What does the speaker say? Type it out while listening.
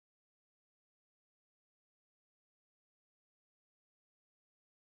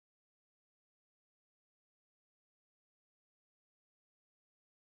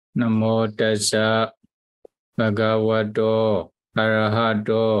Namo tassa bhagavato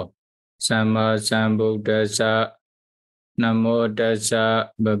arahato samma sambuddhassa. Namo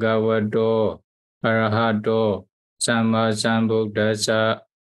tassa bhagavato arahato samma sambuddhassa.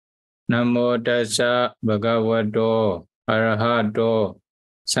 Namo tassa bhagavato arahato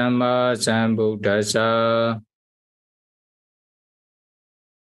samma sambuddhassa.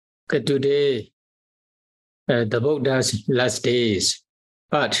 Today, the Buddha's last days,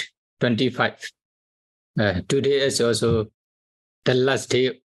 part 25. Today is also the last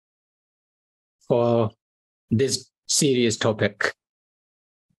day for this serious topic.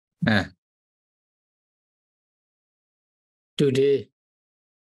 Today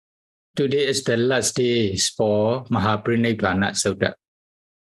is the last day for Mahāparinibbāna Sutta.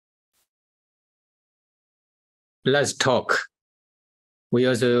 Last talk, we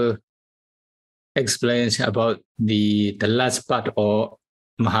also explained about the last part of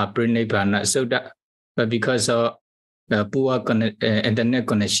Mahāparinibbāna Sutta, but because of poor internet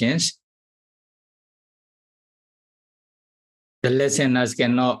connections, the listeners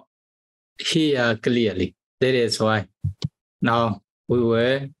cannot hear clearly. That is why now we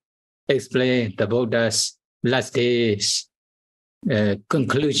will explain the Buddha's last days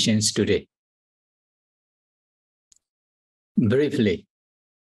conclusions today. Briefly.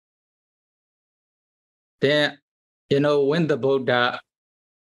 Then, when the Buddha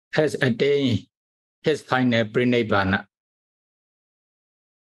has attained his final Parinibbāna,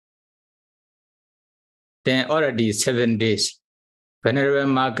 then already 7 days,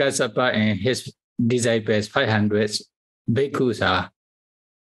 Venerable Mahāparinibbāna and his disciples, 500 bhikkhus, are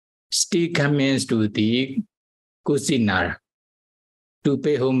still coming to the Kusinara to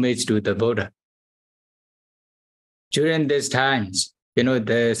pay homage to the Buddha. During these times,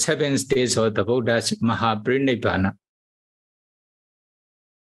 the 7 days of the Buddha's Mahāparinibbāna,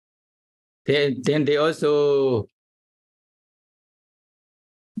 then they also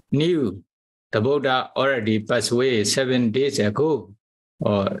knew the Buddha already passed away 7 days ago,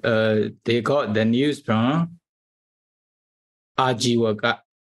 or they got the news from Ajivaka,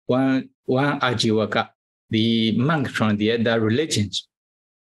 one Ajivaka, the monk from the other religions.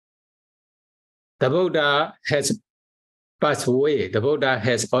 The Buddha has passed away. The Buddha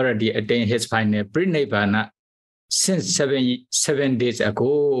has already attained his final Parinibbāna since 7 days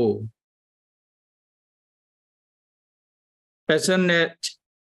ago. As soon as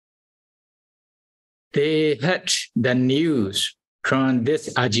they heard the news from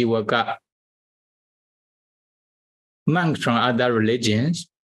this Ajivaka, monks from other religions,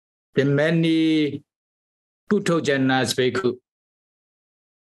 the many Puthojana bhikkhu,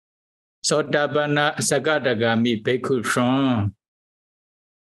 Sotapanna Sakadagami bhikkhu from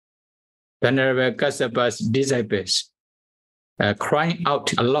Venerable Kassāpa's disciples, crying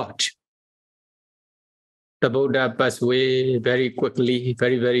out a lot. The Buddha passed away very quickly,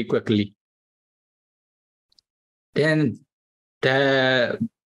 very, very quickly. Then the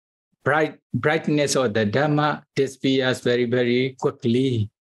brightness of the Dhamma disappears very, very quickly.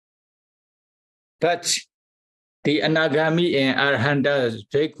 But the Anagami and Arhanta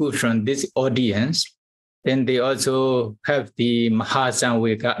bhikkhu from this audience, then they also have the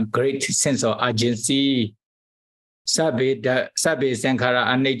Mahasamvega, great sense of urgency. Sabbe Sankhara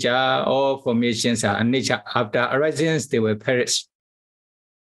Anicca, all formations are anicca. After arising, they will perish.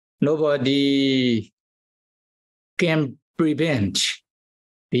 Nobody can prevent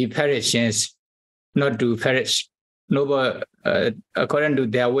the perishes not to perish. Nobody, according to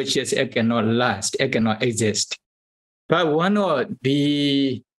their wishes, it cannot last, it cannot exist. But one of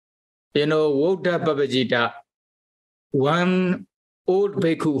the, Vodha Babajita, one old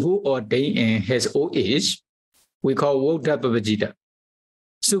bhikkhu who ordained in his old age, we call Vodha Babajita.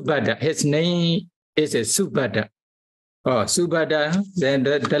 Subhadda, his name is Subhadda. Subhadda, then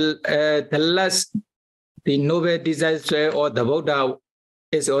the last, the noble disaster or the Buddha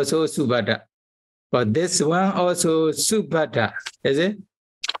is also Subhadda. But this one also Subhadda, is it?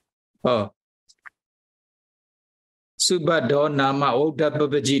 Subhadda Nama Vodha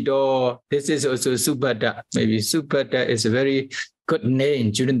Babajita. This is also Subhadda. Maybe Subhadda is a very good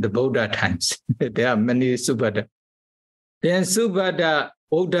name during the Buddha times. There are many Subhadda. Then Subhadda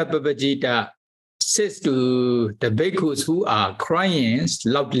Vodha Babajita says to the bhikkhus who are crying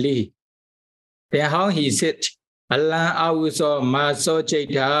loudly. Then how he said, Allah Awuso Ma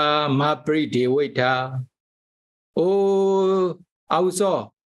Socheta Ma Prideweta. Oh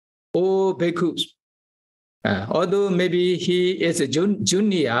Awuso, oh bhikkhus. Although maybe he is a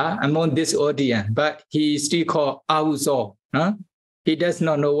junior among this audience, but he is still called Awuso. He does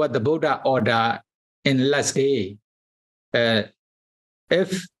not know what the Buddha ordered in last day.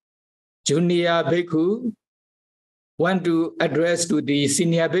 If junior bhikkhu want to address to the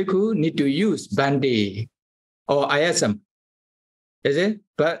senior bhikkhu, need to use bande or ayasam. Is it?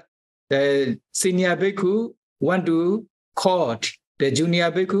 But the senior bhikkhu want to court the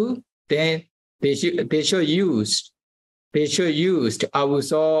junior bhikkhu, then they should use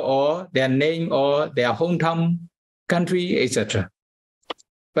Avuso or their name or their hometown country, etc.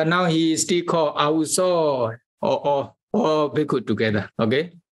 But now he is still called Avuso or bhikkhu together.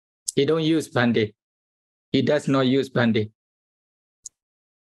 Okay, he don't use bande. He does not use bande.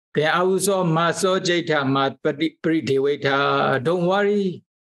 Then Avuso maso jeta mat prideveta. Don't worry.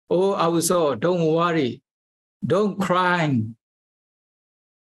 Oh Avuso, don't worry. Don't cry.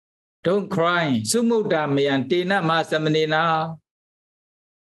 Don't cry. Sumudha mayantena masamanena.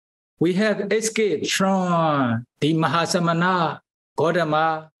 We have escaped from the Mahasamana,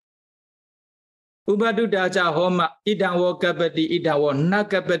 Gautama. Ubadudaja homa idawo kapati idawo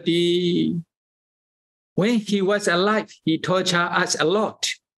nakapati. When he was alive, he tortured us a lot.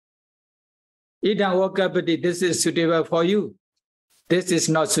 Idawo kapati, this is suitable for you. This is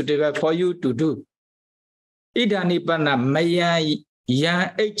not suitable for you to do. Idanipana maya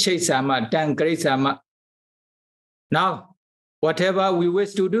yan sama dan sama. Now, whatever we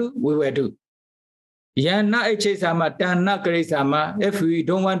wish to do, we will do. Yan na sama dan na sama. If we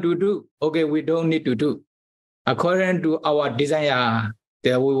don't want to do, okay, we don't need to do. According to our desire,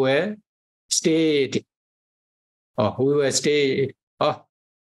 that we will stay.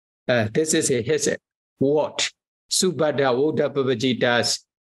 This is his word. Subhadda Voddha Pavajita's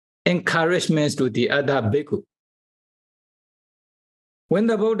encouragements to the other bhikkhu. When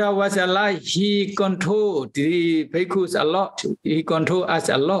the Buddha was alive, he controlled the bhikkhus a lot. He controlled us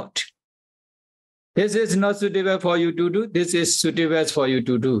a lot. This is not suitable for you to do. This is suitable for you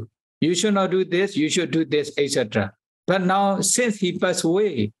to do. You should not do this. You should do this, etc. But now, since he passed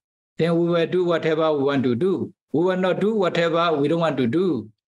away, then we will do whatever we want to do. We will not do whatever we don't want to do.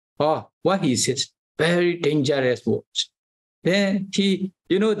 What he says, very dangerous words. Then he,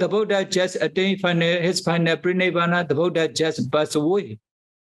 the Buddha just attained his final Parinibbāna, the Buddha just passed away.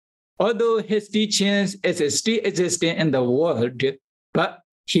 Although his teachings is still existing in the world, but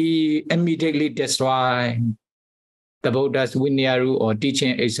he immediately destroyed the Buddha's Vinaya or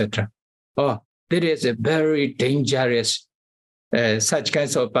teaching, etc. That is a very dangerous, such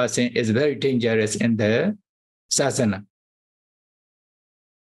kinds of person is very dangerous in the Sasana.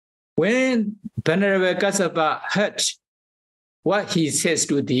 When Venerable Kassapa heard what he says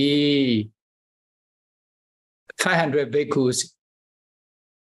to the 500 bhikkhus,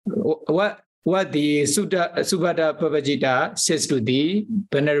 what the Subhadda Pavajita says to the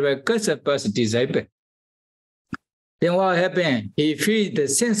Venerable Kassapa's disciple, then what happened? He feels the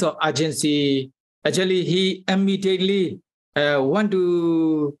sense of urgency. Actually, he immediately want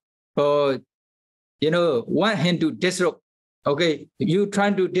to, want him to destroy. Okay, you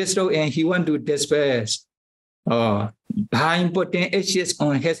trying to destroy and he want to disperse. High important issues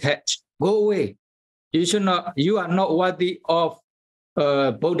on his head. Go away. You are not worthy of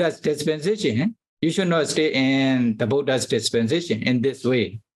Buddha's dispensation. You should not stay in the Buddha's dispensation in this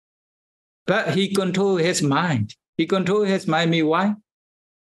way. But he controlled his mind. He controlled his mind, mean why?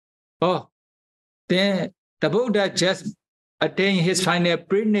 Then the Buddha just attained his final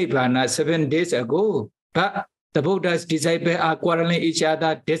Parinibbāna 7 days ago. But the Buddha's disciples are quarreling each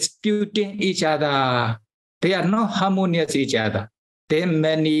other, disputing each other. They are not harmonious each other. Then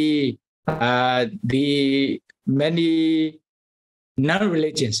many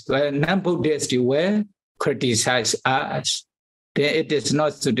non-religions, non-Buddhists will criticize us. Then it is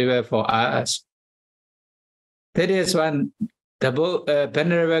not suitable for us. That is when the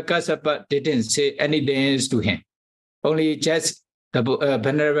Venerable Kassapa didn't say anything to him. Only just the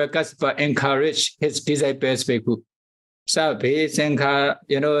Venerable Kassapa encouraged his disciples. Sabbe Sankha,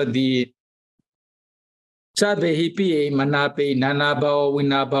 the Sabbe Hipi Manape Nanabao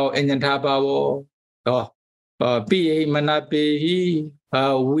Winabao Enyantabao. P.A. Manape,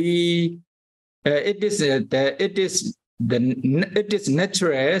 it is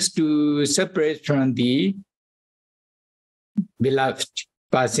natural to separate from the beloved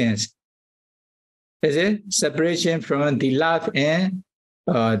persons. Is it separation from the love and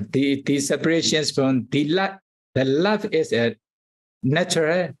the separations from the love? The love is a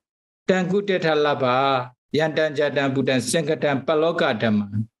natural. Tanguteta lava yantan jatan buddhan sankatan paloka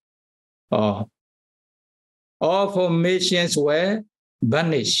dhamma. All formations were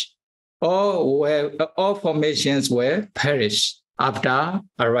vanished. All formations were perished after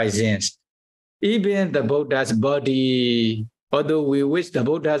arisings. Even the Buddha's body, although we wish the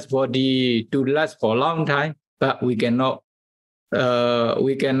Buddha's body to last for a long time, but we cannot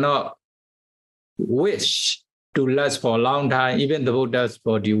wish to last for a long time, even the Buddha's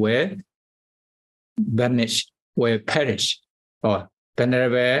body were vanished, were perished. Or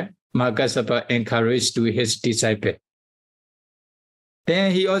Venerable Mahākassapa encouraged to his disciple.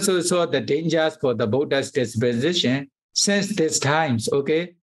 Then he also saw the dangers for the Buddha's disposition since these times,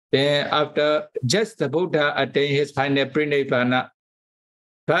 okay? Then after just the Buddha attained his final Parinibbāna,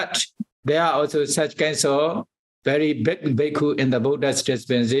 but there are also such kinds of very big bhikkhu in the Buddha's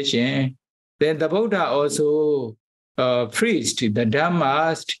dispensation. Then the Buddha also preached the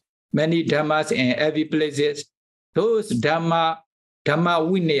Dhammas, many Dhammas in every places. Those Dhamma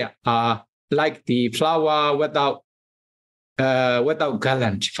Vinaya are like the flower without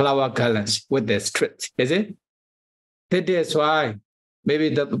garland, flower garlands with the strips, is it? That is why maybe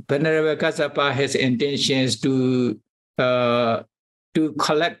the Venerable Kassapa has intentions to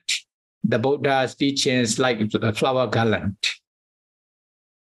collect the Buddha's teachings like flower garland.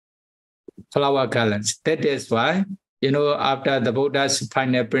 Flower garlands. That is why, after the Buddha's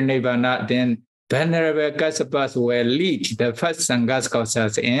final Parinibbāna, then Venerable Kassapas will lead the first Sangha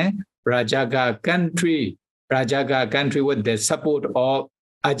scouts in Rajaga country with the support of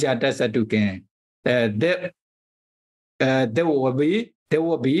Ajatasattukan. There will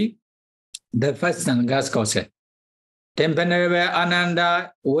be the first Sangha scouts. Then Venerable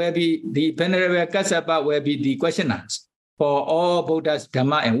Ananda will be the Venerable Kassapa will be the questioners for all Buddha's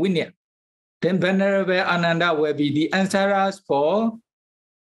Dhamma and Vinaya. Then Venerable Ananda will be the answerers for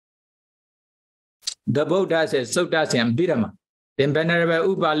the Buddha's Suttas and Vidhamma. Then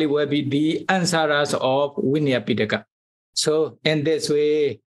Venerable Upali will be the answerers of Vinaya Pitaka. So in this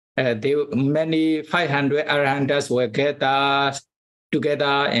way, many 500 Arahants will gather together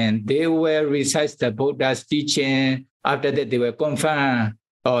and they will recite the Buddha's teaching. After that, they will confirm,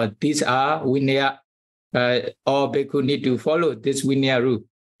 these are Vinaya, all bhikkhu need to follow this Vinaya rule.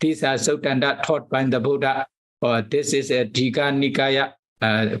 These are Suttanta taught by the Buddha, or this is a Dika Nikaya,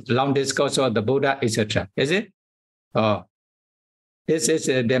 long discourse of the Buddha, etc. Is it? This is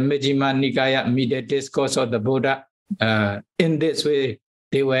the Majjhima Nikaya, middle discourse of the Buddha. In this way,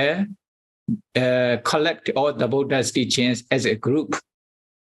 they will collect all the Buddha's teachings as a group.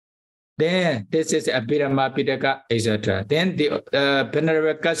 Then this is Abhidhamma Pitaka, etc. Then the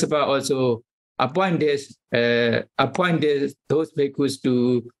Venerable Kassapa also appointed those bhikkhus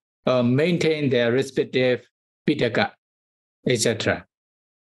to maintain their respective Pitaka, etc.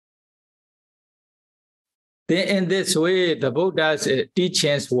 Then in this way, the Buddha's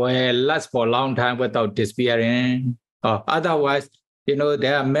teachings will last for a long time without disappearing. Otherwise,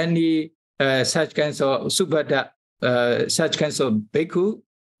 there are many such kinds of subhata, such kinds of bhikkhu,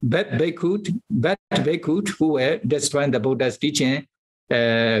 bad bhikkhu who will destroy the Buddha's teaching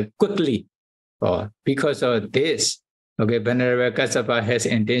quickly. Because of this, okay, Venerable Kassapa has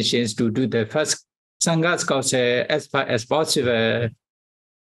intentions to do the first Sangha scouts as far as possible.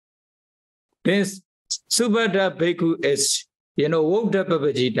 This Subhata Bhikkhu is,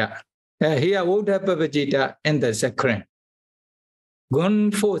 Vodapapajita. Here, Vodapapajita in the Sakran.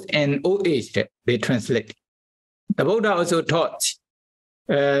 Gone forth and old age, they translate. The Buddha also taught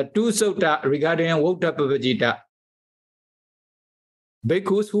two sutta regarding Vodapapajita.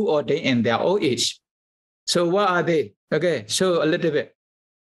 Bhikkhus who ordain in their old age. So what are they? Okay, show a little bit.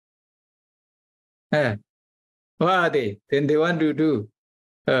 What are they? Then they want to do.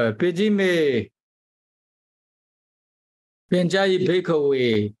 Pejime Penjayi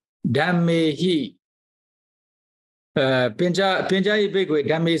Bhikkhawe Dhammehi Penjayi Bhikkhawe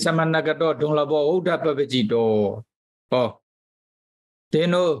Dhamme Samanagato Dunglabo Vodapapajito. They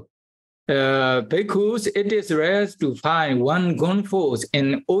know bhikkhus, it is rare to find one gone forth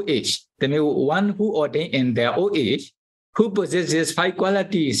in old age. That means one who ordained in their old age, who possesses 5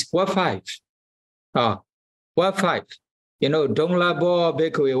 qualities. What 5? What 5? Donglabo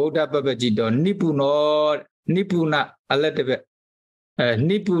bhikkhawe Vodapapajito Nipuna a little bit.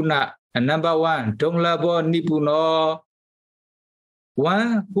 Nipuna, number 1. Donglabo Nipuno.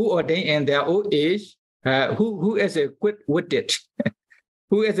 One who ordained in their old age, who is a quick-witted.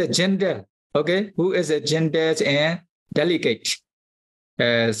 Who is a gentle, okay? Who is a gentle and delicate,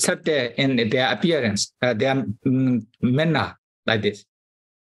 subtle in their appearance, their manner, like this.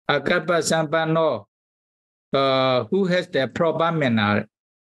 Akapa Sampano, who has the proper manner,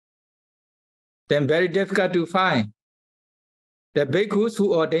 then very difficult to find. The bhikkhus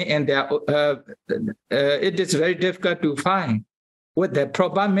who ordain in their, it is very difficult to find. With the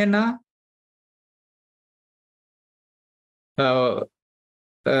proper manner,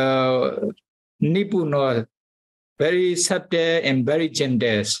 Nipuno, very subtle and very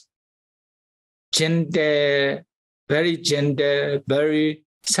gentle. Gentle, very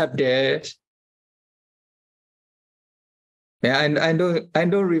subtle, Yeah, and I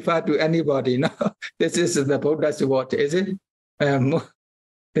don't refer to anybody. No, this is the Buddha's word, is it? I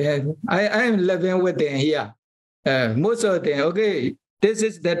am living with them here. Most of them, okay, this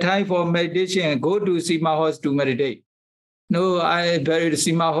is the time for meditation. Go to Sima House to meditate. No,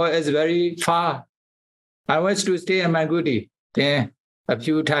 Sima House is very far. I want to stay in Mangudi. Then a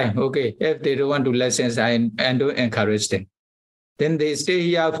few times, okay. If they don't want to listen, I don't encourage them. Then they stay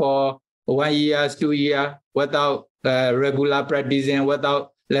here for 1 year, 2 years without regular practicing,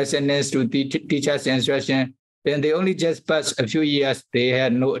 without listening to teacher's instruction. Then they only just pass a few years, they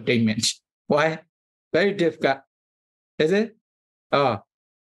had no attainment. Why? Very difficult. Is it? Oh,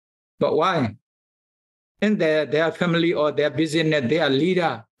 but why? In their family or their business, they are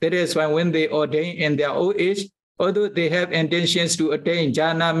leader. That is why when they ordain in their old age, although they have intentions to attain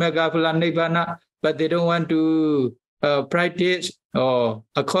jhana, mega, phala, nibbana, but they don't want to practice or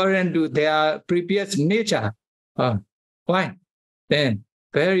according to their previous nature. Why? Then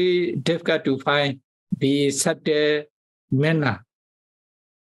very difficult to find the subtle manner.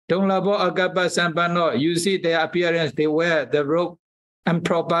 Donglabo agapa sampano, you see their appearance, they wear the robe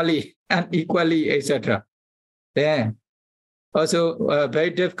improperly, unequally, etc. Then also very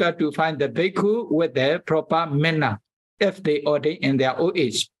difficult to find the bhikkhu with the proper manner if they ordain in their old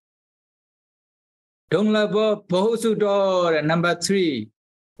age. Donglabo Bohusudor, number 3,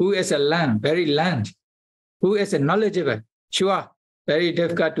 who is a learned, very learned, who is a knowledgeable, sure, very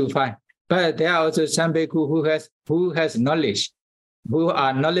difficult to find. But there are also some bhikkhu who has knowledge, who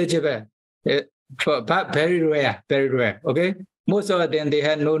are knowledgeable, but very rare, okay? Most of them, they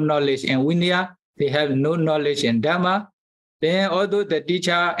have no knowledge in Vinaya, they have no knowledge in Dhamma. Then although the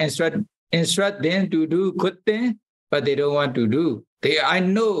teacher instruct them to do good things, but they don't want to do. I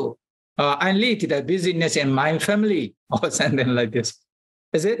know, I lead the business in my family, or something like this.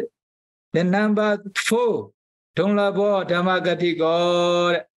 Is it? Then number 4, Donglabo Dhammagati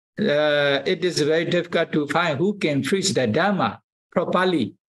God. It is very difficult to find who can preach the Dhamma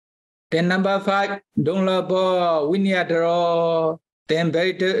properly. Then number 5, Donglabo Vinayadaro. Then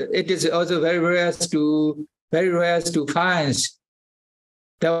it is also very rare to find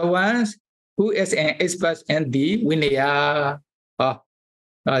the ones who is an expert in the Vinaya.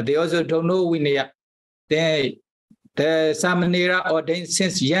 They also don't know Vinaya. The Samanera ordained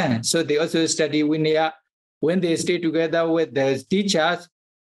since young, so they also study Vinaya. When they stay together with the teachers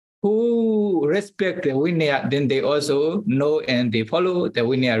who respect the Vinaya, then they also know and they follow the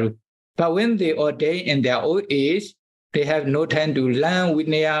Vinaya route. But when they ordain in their old age, they have no time to learn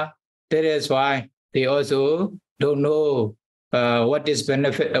Vinaya. That is why they also don't know what is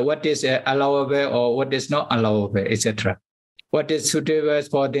benefit, what is allowable or what is not allowable, etc. What is suitable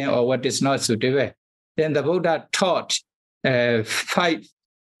for them or what is not suitable. Then the Buddha taught 5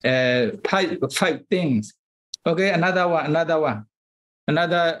 things. Okay, another one.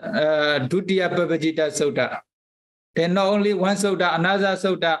 Another Dutiya Pavajita Sutta. Then not only one sutta, another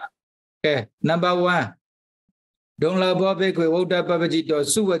sutta. Okay, number 1. Donglabo Bhikkhu Buddha Pavajito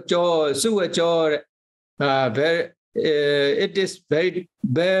Suvacho. It is very,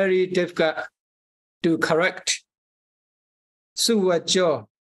 very difficult to correct. Suvacho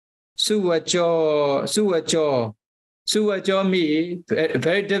means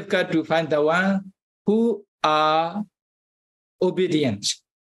very difficult to find the one who are obedient.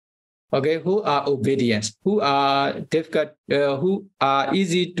 Okay, who are obedient, who are difficult, who are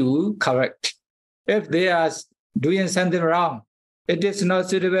easy to correct. If they are doing something wrong, it is not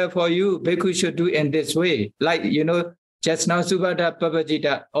suitable for you. Bhikkhu should do in this way. Like, just now Subhadha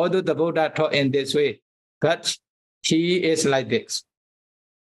Pavajita, although the Buddha taught in this way, but he is like this.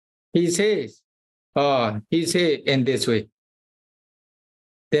 He says in this way.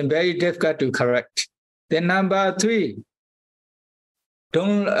 Then very difficult to correct. Then number 3,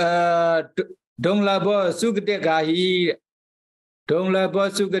 Donglabo Sugategahi,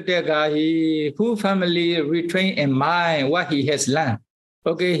 who family retrain in mind what he has learned.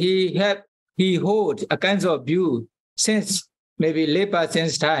 Okay, he holds a kind of view since maybe labor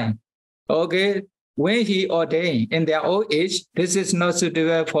since time. Okay, when he ordained in their old age, this is not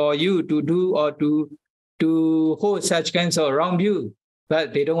suitable for you to do or to hold such kinds of wrong view.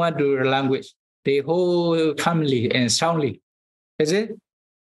 But they don't want to relinquish. They hold calmly and soundly. Is it?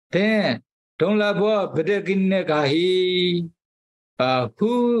 Then Donglabo Bhikkhu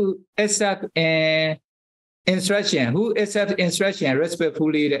who accept instruction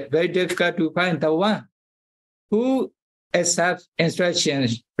respectfully, very difficult to find the one who accepts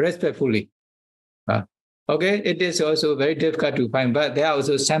instructions respectfully. Okay, it is also very difficult to find, but there are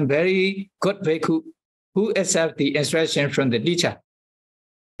also some very good bhikkhu who accept the instruction from the teacher.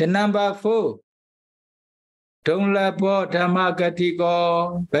 The number 4, Donglabo Dhamma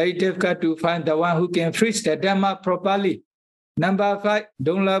Gatiko. Very difficult to find the one who can preach the Dhamma properly. Number 5,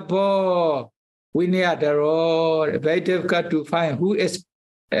 Donglabo Vinayadaro. Very difficult to find who is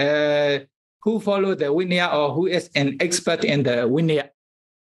who follow the Vinaya or who is an expert in the Vinaya.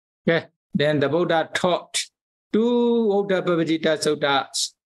 Okay. Then the Buddha taught 2 PATVDH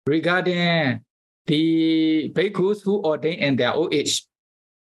suttas regarding the bhikkhus who ordain in their old age.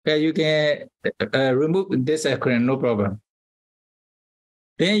 Okay, you can remove this acronym, no problem.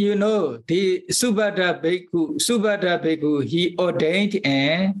 Then you know the Subhadra Bhikkhu, he ordained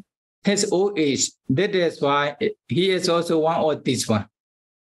in his old age. That is why he is also one of this one.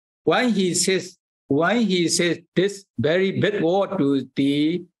 When he says this very big word to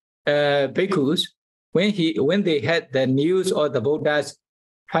the bhikkhus, when they had the news of the Buddha's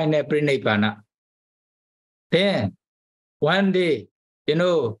final Parinibbāna, then one day, you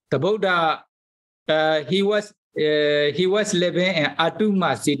know, the Buddha he was living in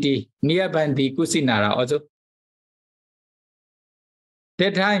Atuma city nearby the Kusinara also.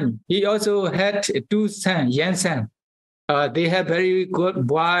 That time he also had 2 sons, young sons. They have very good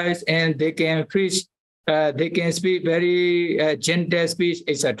voice and they can preach. They can speak very gentle speech,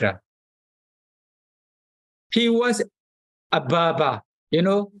 etc. He was a Baba, you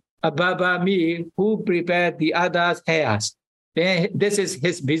know. A Baba means who prepared the others' hairs. Then this is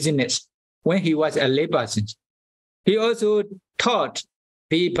his business when he was a layperson. He also taught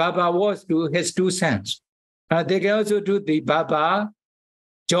the Baba words to his 2 sons. They can also do the Baba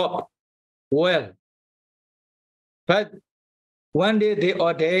job well. But one day they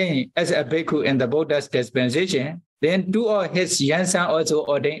ordained as a bhikkhu in the Buddha's dispensation. Then 2 of his young sons also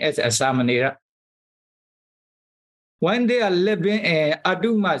ordained as a samanera. When they are living in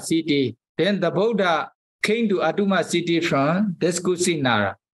Atuma city, then the Buddha came to Atuma city from this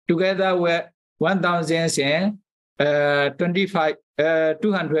Kusinara, together with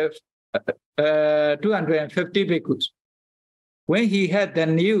 250 bhikkhus. When he had the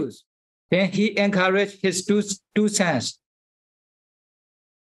news, then he encouraged his two sons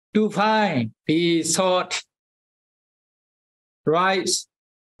to find the salt, rice,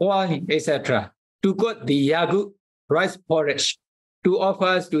 oil, etc., to cook the yagu, rice porridge, to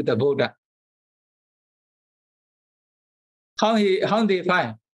offer to the Buddha. How they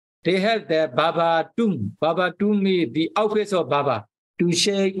find? They have the Baba Tum. Baba Tum means the office of Baba, to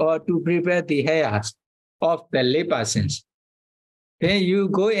shake or to prepare the hairs of the laypersons. Then you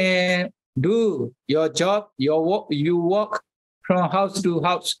go and do your job, you walk from house to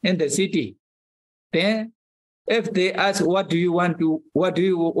house in the city. Then if they ask, what do you want?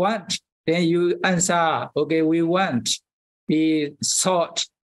 Then you answer, okay, we want the salt,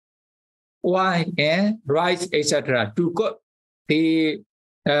 wine, and rice, etc., to cook the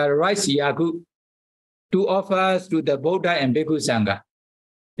rice yagu, to offer to the Buddha and Bhikkhu Sangha.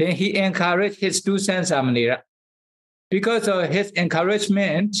 Then he encouraged his 2 sons samanera. Because of his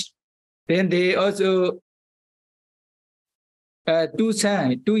encouragement, then they also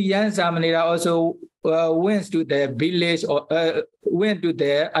 2 young samanera also went to the village or went to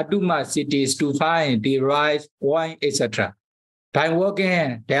the Atuma cities to find the rice, wine, etc. By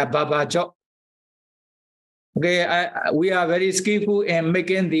working their Baba job. Okay, we are very skillful in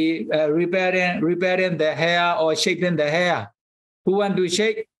making the repairing the hair or shaping the hair. Who want to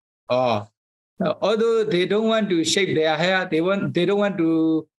shape? Although they don't want to shape their hair, they don't want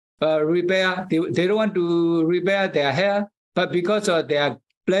to repair. They don't want to repair their hair, but because of their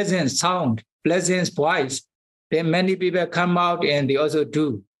pleasant sound, pleasant voice, then many people come out and they also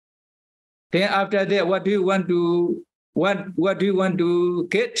do. Then after that, what do you want to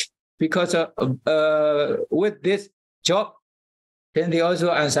get? Because of, with this job, then they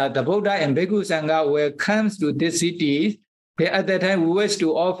also answer, the Buddha and Bhikkhu Sangha will come to this city. Then at that time, we wish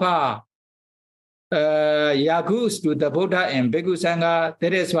to offer yagus to the Buddha and Bhikkhu Sangha.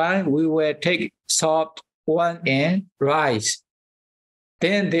 That is why we will take salt, wine, and rice.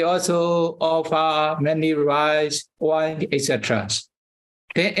 Then they also offer many rice, wine, etc.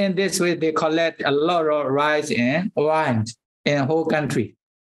 Then in this way, they collect a lot of rice and wine in the whole country.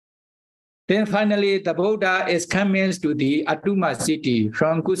 Then finally, the Buddha is coming to the Atuma city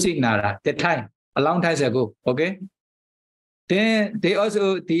from Kusinara, that time, a long time ago, okay? Then they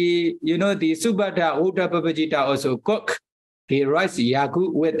also, the Subhadra PATVDH also cook the rice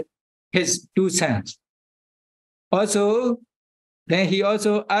yagu with his 2 sons. Also, then he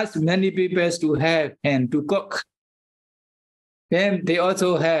also asked many people to have and to cook. Then they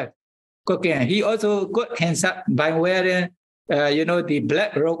also have cooking. He also got hands up by wearing, the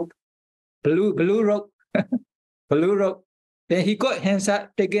black robe, blue robe, blue robe. Then he got hands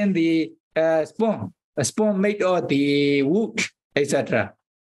up, taking the spoon a spoon made of the wood, etc.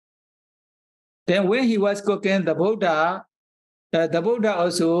 Then when he was cooking, the Buddha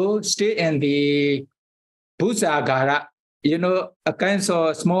also stayed in the Bhusagara, a kind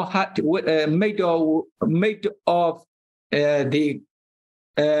of small hut made of the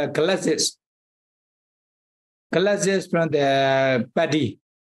glasses from the paddy.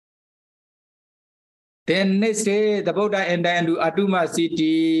 Then next day, the Buddha entered into Aduma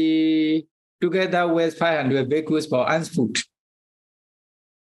city together with 500 bhikkhus for alms food.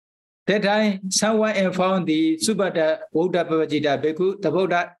 That time, someone informed the Subhata Mahāparinibbāna bhikkhu, the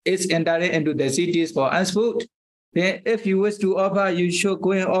Buddha is entering into the cities for alms food. Then if you wish to offer, you should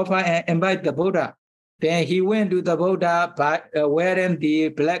go and offer and invite the Buddha. Then he went to the Buddha by wearing the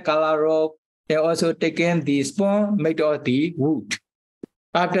black color robe and also taking the spoon made of the wood.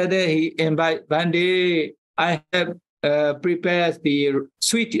 After that, he invited, one day, I have prepared the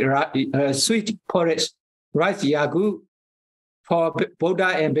sweet porridge, rice yagu, for Buddha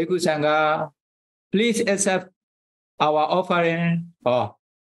and Bhikkhu Sangha. Please accept our offering. Oh,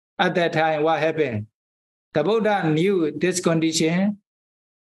 at that time, what happened? The Buddha knew this condition,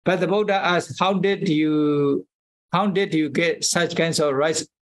 but the Buddha asked, how did you get such kinds of rice,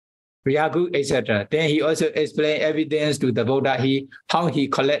 yagu, etc.? Then he also explained evidence to the Buddha, how he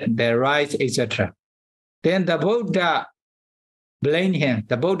collect the rice, etc. Then the Buddha blamed him.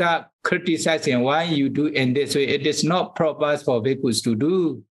 The Buddha criticized him, why you do in this way? It is not proper for bhikkhus to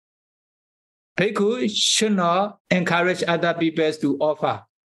do. Bhikkhus should not encourage other people to offer.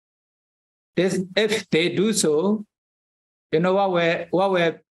 This, if they do so, what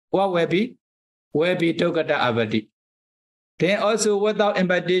will be? Will be Togata Abadi. Then also without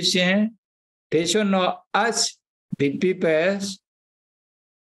invitation, they should not ask the people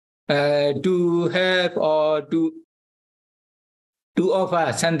to help or to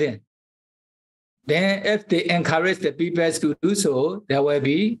offer something. Then if they encourage the people to do so, there will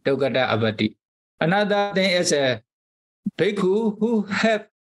be Togata Abadi. Another thing is a bhikkhu who have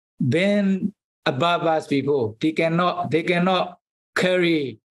been above us before. They cannot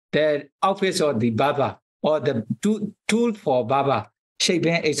carry the office of the Baba or the tool for Baba,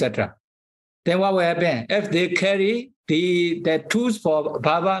 shaping, etc. Then what will happen? If they carry the tools for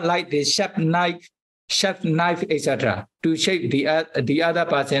Baba, like the sharp knife, etc., to shape the other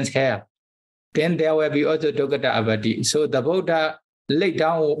person's hair, then there will be also Togata Abadi. So the Buddha laid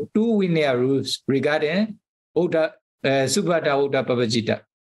down 2 Vinaya rules regarding Subhata Uddha Pavajita.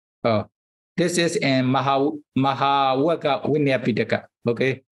 Oh, this is in Mahāvaka Vinaya Pitaka.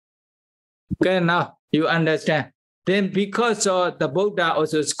 Okay. Okay, now you understand. Then because the Buddha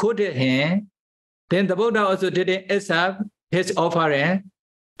also scolded him, then the Buddha also didn't accept his offering.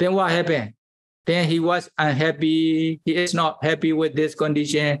 Then what happened? Then he was unhappy. He is not happy with this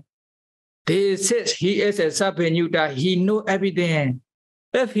condition. They said he is a Sappanyutta. He know everything.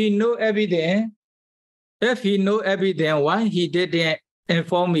 If he know everything, why he didn't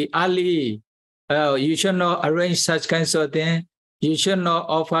inform me early? You should not arrange such kinds of thing. You should not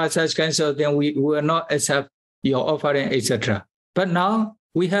offer such kinds of thing. We will not accept your offering, etc. But now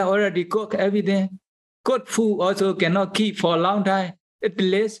we have already cooked everything. Good food also cannot keep for a long time. At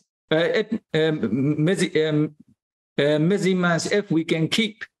least measurements, if we can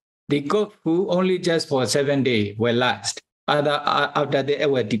keep the cooked food only just for 7 days, will last. After they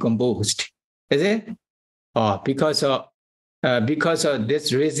were decomposed, is it? Oh, because of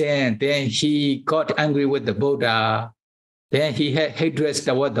this reason, then he got angry with the Buddha. Then he had hatred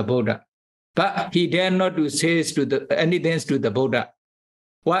toward the Buddha. But he dared not to say anything to the Buddha.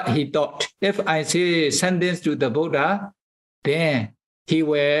 What he thought, if I say something to the Buddha, then he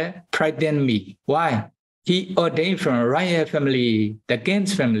will frighten me. Why? He ordained from royal family, the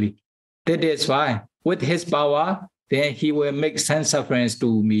king's family. That is why, with his power, then he will make some sufferings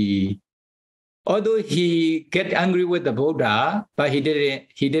to me. Although he get angry with the Buddha, but he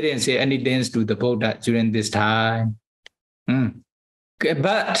didn't say anything to the Buddha during this time. Okay,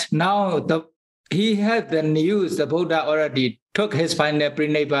 but now he had the news. The Buddha already took his final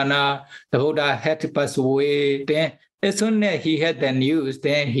Parinibbāna. The Buddha had to pass away. Then as soon as he had the news,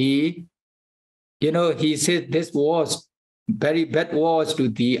 then he said this was very bad words to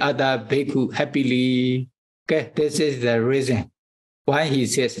the other bhikkhu happily. Okay, this is the reason why he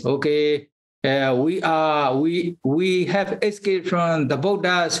says, okay, we have escaped from the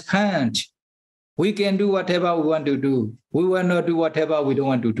Buddha's hand. We can do whatever we want to do. We will not do whatever we don't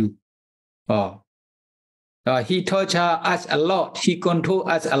want to do. He tortured us a lot. He controlled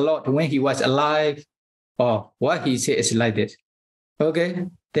us a lot when he was alive. What he said is like this. Okay,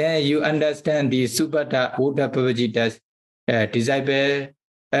 then you understand the Subhata Uddha Pavajita's disciple.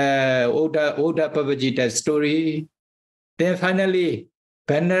 Oda Pavajita's story. Then finally,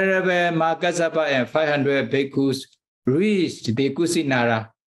 Venerable Mahākassapa and 500 bhikkhus reached the Kusinara.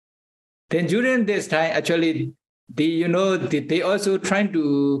 Then during this time, actually, they also trying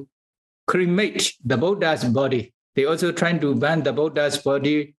to cremate the Buddha's body. They also trying to burn the Buddha's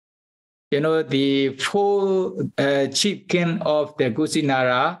body. The four chief king of the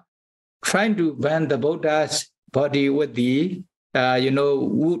Kusinara trying to burn the Buddha's body with the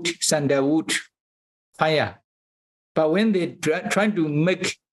wood, sandalwood fire. But when they trying to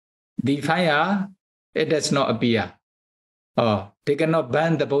make the fire, it does not appear. They cannot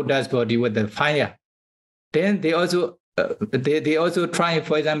burn the Buddha's body with the fire. Then they also try,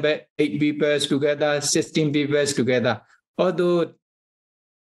 for example, 8 people together, 16 people together. Although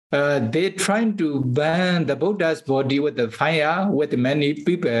they trying to burn the Buddha's body with the fire with many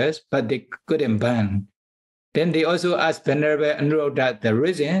people, but they couldn't burn. Then they also asked Venerable Anuruddha the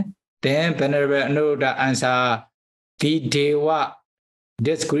reason. Then Venerable Anuruddha answered, the Deva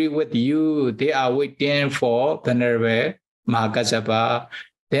disagree with you. They are waiting for Venerable Mahākassapa.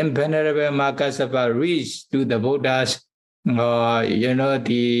 Then Venerable Mahākassapa reached to the Buddha's,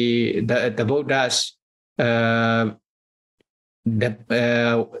 the Buddha's,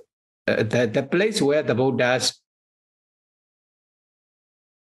 the place where the Buddha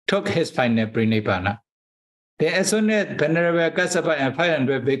took his final Parinibbāna. Then as soon as Venerable Kassapa and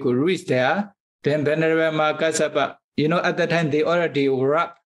 500 bhikkhus reached there, then Venerable Mahākassapa, at the time they already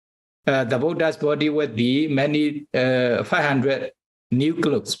wrapped the Buddha's body with the many 500 new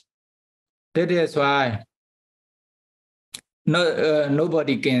clothes. That is why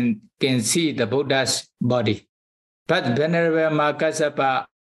nobody can see the Buddha's body. But Venerable Mahākassapa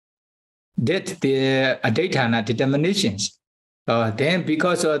did the Adhaitthana determinations. Then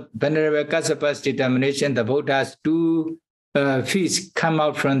because of Venerable Kassapa's determination, the Buddha's 2 feet come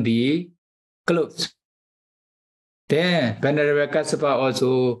out from the clothes. Then Venerable Kassapa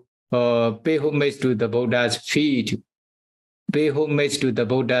also pay homage to the Buddha's feet, by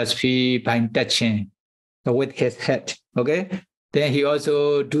touching with his head. Okay. Then he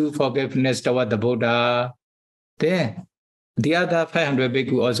also do forgiveness toward the Buddha. Then the other 500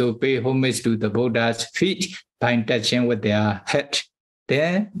 bhikkhus also pay homage to the Buddha's feet by touching with their head.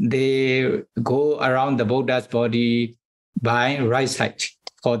 Then they go around the Buddha's body by right side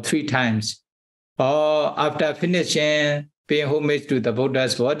for 3 times. Or after finishing paying homage to the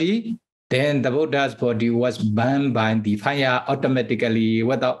Buddha's body, then the Buddha's body was burned by the fire automatically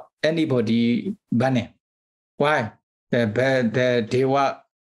without anybody burning. Why? The Deva,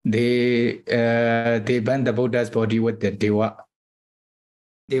 they burn the Buddha's body with the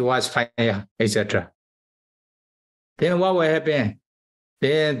Deva's fire, etc. Then what will happen?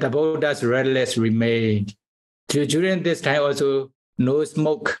 Then the Buddha's redness remained. During this time also, no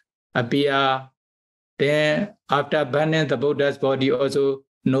smoke appear. Then after burning the Buddha's body also,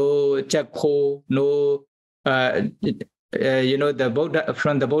 no charcoal, no, the Buddha,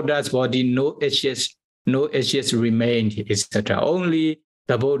 from the Buddha's body, no ashes remained, etc. Only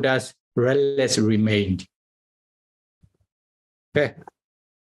the Buddha's redness remained. Okay.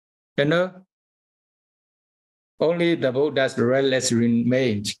 Only the Buddha's redness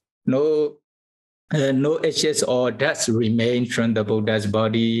remained. No ashes or dust remained from the Buddha's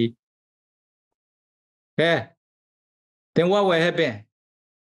body. Okay. Then what will happen?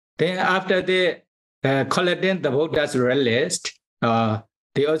 Then after they collecting the Buddha's redness,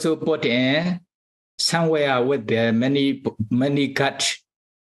 they also put in somewhere with their many cuts.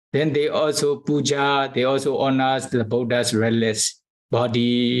 Then they also puja, they also honor the Buddha's redness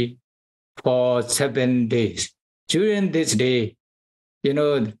body for 7 days. During this day,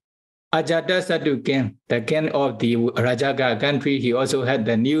 Ajatasattu king, the king of the Rajagaha country, he also had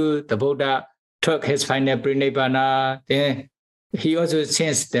the Buddha took his final Parinibbāna. Then he also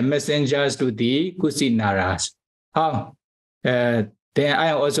sends the messengers to the Kusinaras. Then I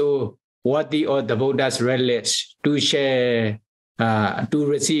am also worthy of the Buddha's redness to share, to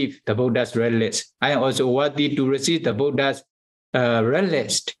receive the Buddha's redness. I am also worthy to receive the Buddha's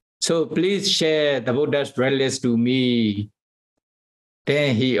redness. So please share the Buddha's redness to me.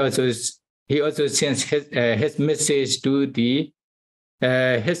 Then he also sends his message to the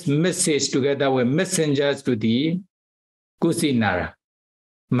his message together with messengers to the Kusinara,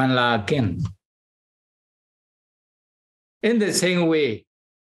 Malakin. In the same way,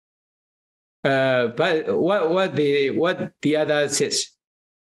 but what the other says,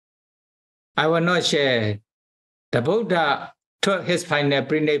 I will not share. The Buddha took his final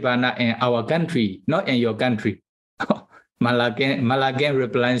Parinibbāna in our country, not in your country. Malakin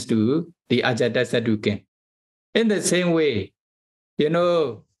replies to the Ajatasattu king. In the same way, you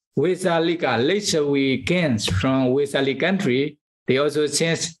know, Vesalika, later we kings from Vesali country, they also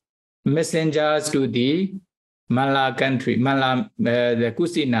sent messengers to the Mala country, the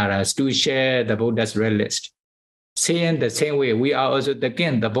Kusinaras, to share the Buddha's relics. Saying the same way, we are also the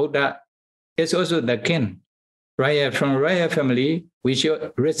king. The Buddha is also the king. Right from royal family, we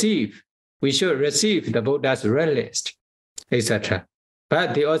should receive the Buddha's relics, etc.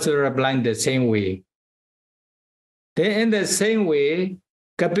 But they also reply in the same way. Then in the same way,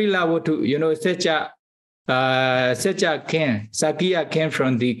 Kapila Watu, you know, such a king, Sakya came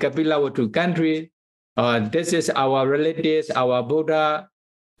from the Kapila Watu country. This is our relatives, our Buddha.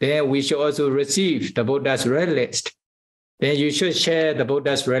 Then we should also receive the Buddha's relics. Then you should share the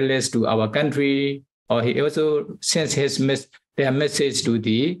Buddha's relics to our country. Or he also sends their message to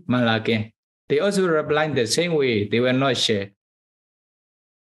the Malakan. They also reply in the same way. They will not share.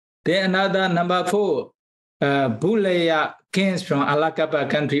 Then another number 4, Bulaya kings from Alakapa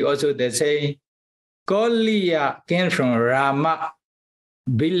country also they say. Koliya came from Rama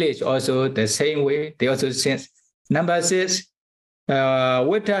village also the same way. They also send. Number 6,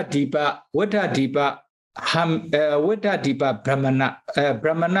 Wattadipa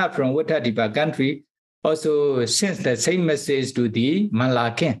Brahmana from Wattadipa country also sends the same message to the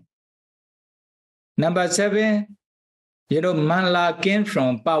Malakan. Number 7, you know, Malakan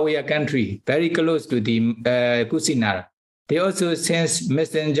from Pawaya country, very close to the Kusinara. They also send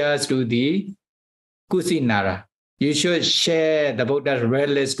messengers to the Kusinara. You should share the Buddha's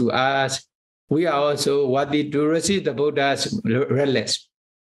relics to us. We are also worthy to receive the Buddha's relics.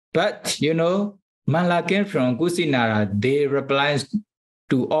 But, you know, Malakan from Kusinara, they reply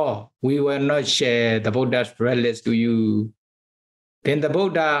to all. We will not share the Buddha's relics to you. Then the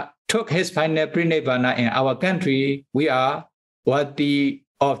Buddha took his final Parinibbāna in our country. We are worthy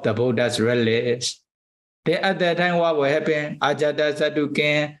of the Buddha's relics. Then at that time, what will happen? Ajata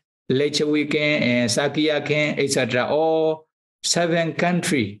Sadukan, Lechawikan, and Sakyakan, etc. All 7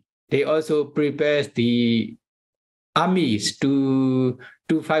 countries, they also prepare the armies to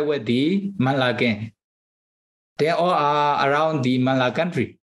fight with the Malakan. They all are around the Mala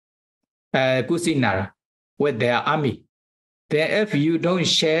country, Kusinara, with their army. Then if you don't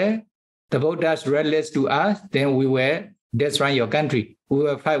share the Buddha's relics to us, then we will destroy your country. We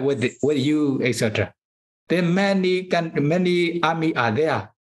will fight with you, etc. Then many army are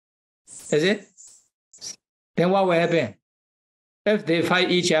there. Is it? Then what will happen? If they fight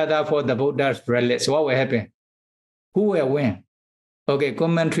each other for the Buddha's relics, what will happen? Who will win? Okay,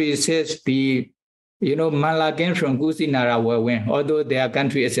 commentary says Malakan from Kusinara will win. Although their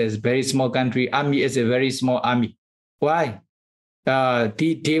country is a very small country, army is a very small army. Why? The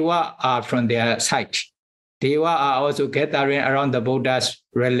Deva are from their side. Deva are also gathering around the Buddha's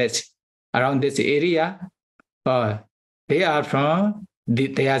relics around this area. They are from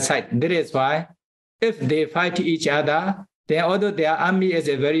their side. That is why if they fight each other, then although their army is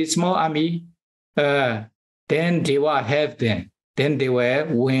a very small army, then they will have them. Then they will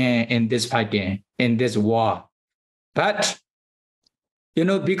win in this fighting, in this war. But,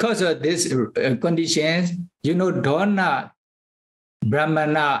 because of these conditions, Dona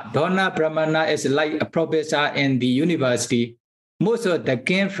Brahmana is like a professor in the university. Most of them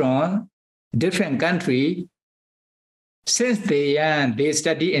came from different countries. Since they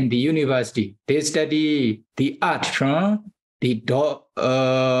study in the university, they study the art from the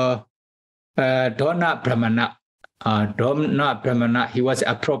Dona Brahmana. Dona Brahmana, he was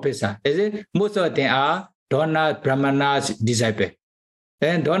a professor. Is it? Most of them are Dona Brahmana's disciples.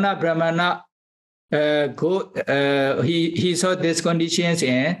 And Dona Brahmana, he saw these conditions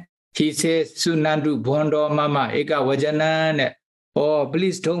and he says, Sunandu Bondo Mama Eka Vajanan. Oh,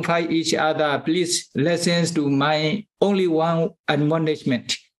 please don't fight each other. Please listen to my only one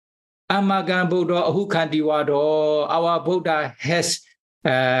admonishment. Amagan Buddha Hukandiwado, our Buddha has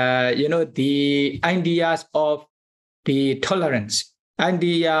the ideas of the tolerance,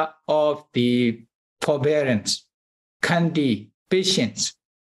 idea of the forbearance, kandi, patience.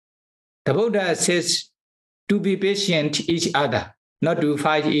 The Buddha says to be patient each other, not to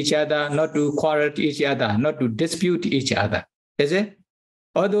fight each other, not to quarrel each other, not to dispute each other. Is it?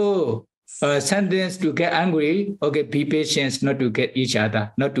 Although sentence to get angry, okay, be patient, not to get each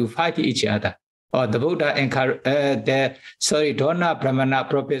other, not to fight each other. Or the Buddha encouraged Dona Brahmana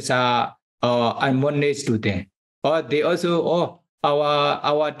professor admonished to them. Or they also,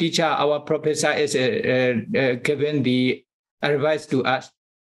 our teacher, our professor is giving the advice to us.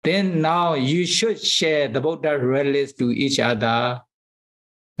 Then now you should share the Buddha relics to each other.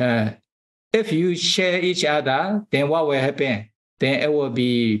 If you share each other, then what will happen? Then it will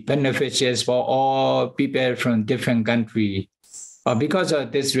be beneficial for all people from different countries. Because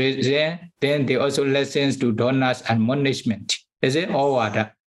of this reason, then they also listen to donors' admonishment. Is it all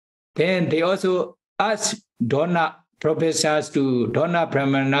water? Then they also ask donor professors to donor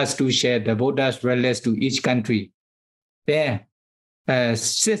brahmanas to share the Buddha's relics to each country. Then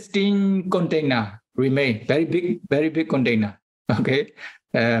 16 container remain, very big container. Okay,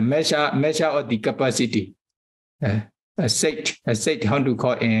 measure of the capacity. A set, how to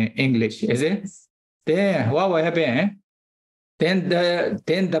call in English, is it? Then what will happen? Then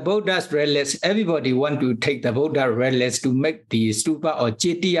the Buddha's relics, everybody want to take the Buddha relics to make the stupa or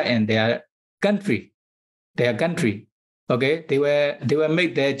chettiya in their country. Okay, they will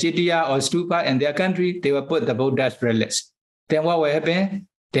make the chettiya or stupa in their country. They will put the Buddha's relics. Then what will happen?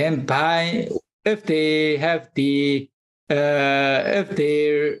 Then if they have the if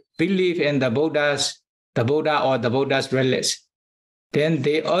they believe in the Buddha or the Buddha's relics, then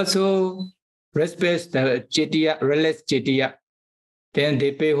they also respect the chettiya, relics chettiya. Then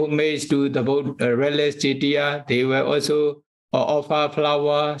they pay homage to the relics chettiya. They will also offer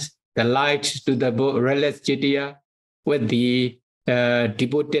flowers, the lights to the relics chettiya with the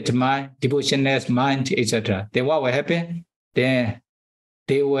devoted mind, devotionless mind, etc. Then what will happen? Then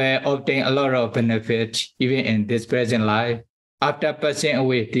they will obtain a lot of benefit even in this present life. After passing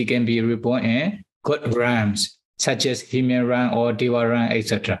away, they can be reborn in good realms, such as human realm or deva realm,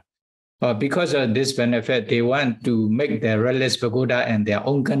 etc. Because of this benefit, they want to make the relics pagoda in their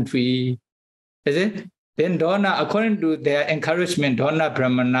own country. Is it? Then donor, according to their encouragement, donor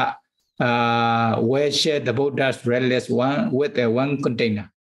brahmana will share the Buddha's relics with one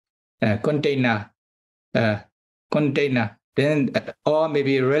container. Then, or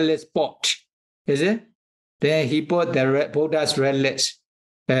maybe relics pot. Is it? Then he put the Buddha's relics.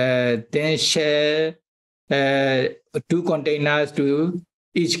 Then share 2 containers to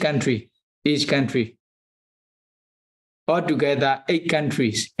each country. Altogether 8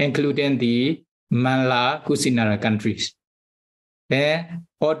 countries, including the Mala, Kusinara countries. Then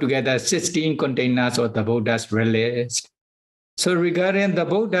altogether 16 containers of the Buddha's relics. So regarding the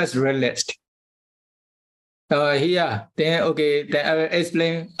Buddha's relics, here, then okay, then I will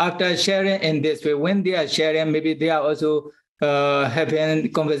explain. After sharing in this way, when they are sharing, maybe they are also having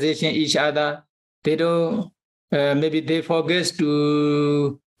conversation each other. They don't, maybe they forget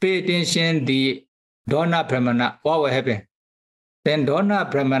to pay attention the donor brahmana. What will happen? Then donor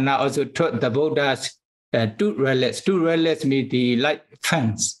brahmana also taught the Buddha's 2 relics. 2 relics mean the light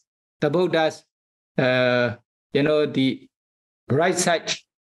fans. The Buddha's, the right side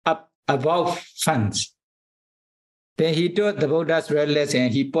up above fans. Then he taught the Buddha's relics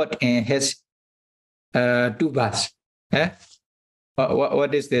and he put in his 2 bars.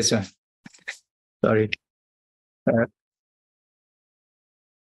 What is this one? Sorry.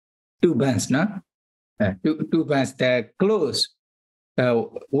 2 bands, no? 2 bands that close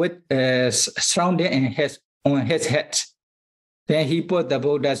with surrounding on his head. Then he put the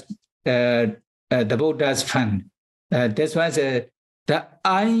Buddha's fan. This was the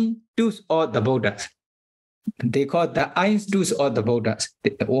eye tooth of the Buddhas. They call the eye tooth of the Buddhas.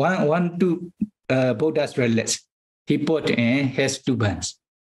 Two Buddha's relics. He put in his 2 bands.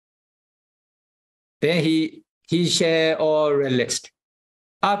 Then he share all relics.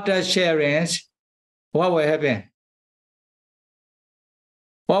 After sharing, what will happen?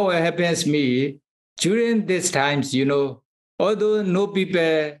 What will happen is during these times, although no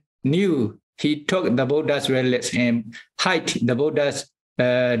people knew, he took the Buddha's relics and hid the Buddha's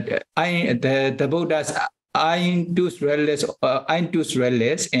Buddha's iron tooth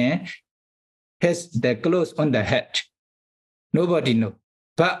relics and has the clothes on the head. Nobody know,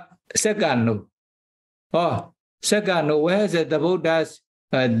 but Saka know. Saka know where's the Buddha's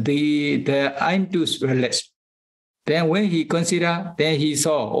the iron tooth relics. Then when he considered, then he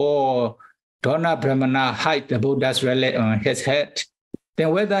saw, Dona Brahmana hide the Buddha's relic on his head.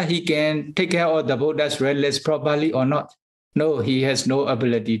 Then whether he can take care of the Buddha's relics properly or not. No, he has no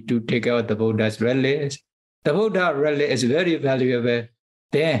ability to take care of the Buddha's relics. The Buddha relic is very valuable.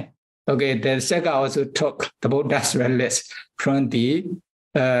 Then, the Saka also took the Buddha's relics from the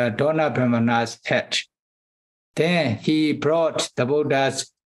Dona Brahmana's head. Then he brought the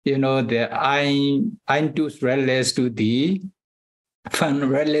Buddha's, the iron tooth relics to the fun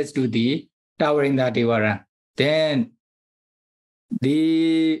relics to the towering Devara. Then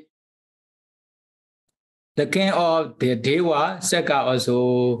the king of the Deva, Saka,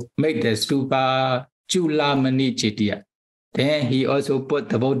 also made the stupa Chulamani Chettiya. Then he also put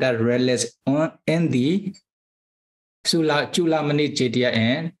the Buddha relics in the Chulamani Chettiya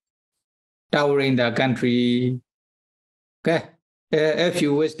and towering the country. If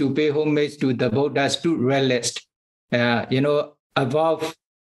you wish to pay homage to the Buddha's 2 relics, above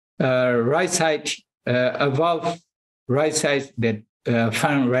right side, that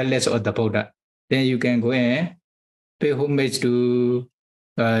front relics of the Buddha. Then you can go and pay homage to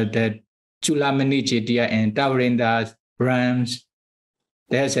the Chulamani Jetiya and Tavarinda's Rams.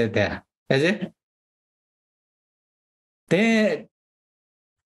 That's it there. That's it. Then,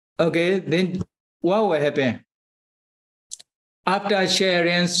 okay, then what will happen? After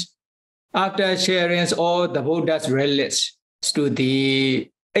sharing all the Buddha's relics to the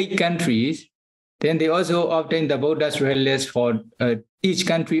 8 countries, then they also obtain the Buddha's relics for each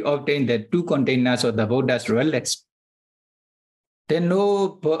country obtain the 2 containers of the Buddha's relics. Then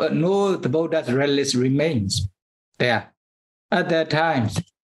no the Buddha's relics remains there. At that time,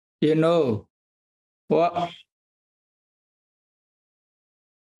 you know, what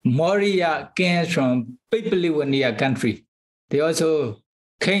Maurya came from Papaliwaniya country. They also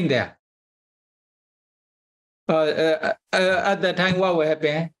came there. At that time, what will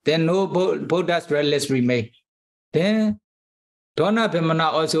happen? Then no Buddha's relics remain. Then Dona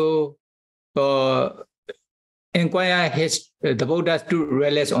Bhimana also inquire the Buddha's 2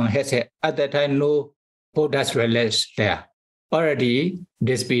 relics on his head. At that time, no Buddha's relics there. Already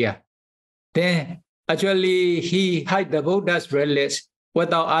disappear. Then actually he hide the Buddha's relics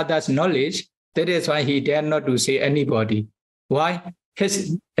without others' knowledge. That is why he dare not to say anybody. Why?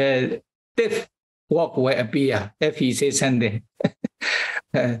 His stiff walk will appear if he says something.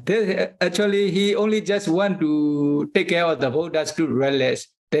 Actually, he only just want to take care of the Buddha's 2 relics.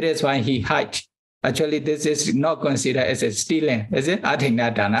 That is why he hides. Actually, this is not considered as a stealing, is it?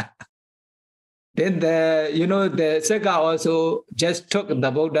 Adhinadana. Then the Sangha also just took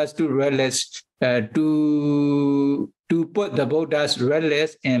the Buddha's 2 relics to put the Buddha's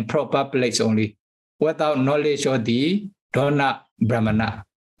relics in proper place only, without knowledge of the Dona Brahmana.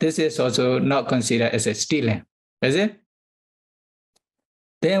 This is also not considered as a stealing, is it?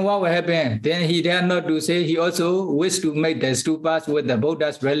 Then what will happen? Then he dare not to say he also wished to make the stupas with the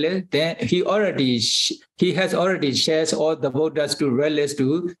Buddha's relics. Then he has already shared all the Buddha's 2 relics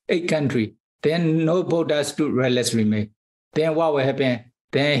to 8 countries. Then no Buddha's 2 relics remain. Then what will happen?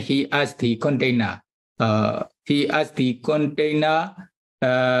 Then he asked the container.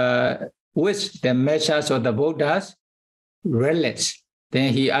 Which the measures of the Buddha's relics.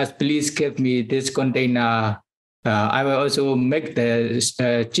 Then he asked, please give me this container. I will also make the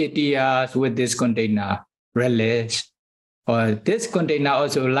chetiyas with this container relics. Or this container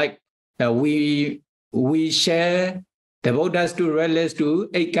also like we share the Buddha's 2 relics to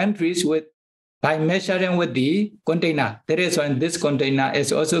 8 countries by measuring with the container. That is why this container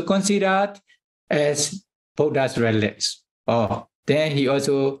is also considered as Buddha's relics. Then he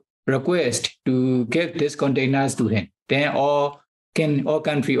also request to give these containers to him. Then all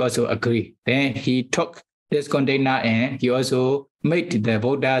countries also agree. Then he took this container and he also made the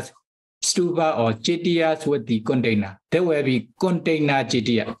Buddha's stupa or chetiyas with the container. There will be container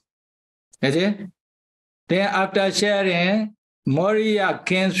chetiyas. That's it. Then after sharing, Maurya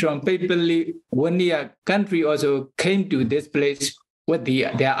came from Papaliwaniya country also came to this place with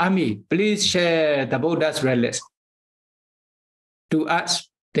their army. Please share the Buddha's relics to us.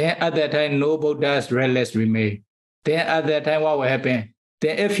 Then at that time, no Buddha's relics remain. Then at that time, what will happen?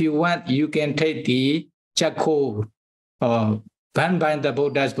 Then if you want, you can take the charcoal or bind the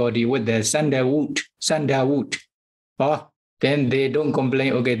Buddha's body with the sandalwood. Then they don't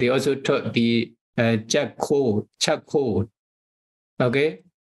complain. Okay, they also took the charcoal. Okay,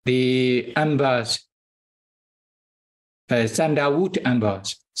 the ambars, sandalwood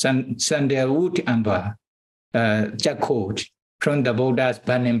ambars, charcoal from the Buddha's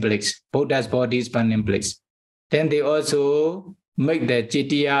burning place, Buddha's body's burning place. Then they also make the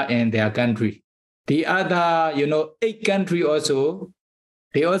chetiyā in their country. The other, 8 countries also,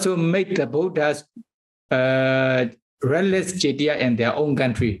 they also make the Buddha's relics chetiyā in their own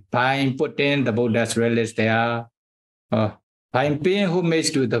country by putting the Buddha's relics there. By paying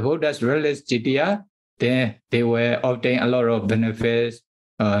homage to the Buddha's relics chetiyā, then they will obtain a lot of benefits.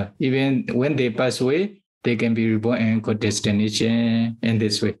 Even when they pass away, they can be reborn in good destination in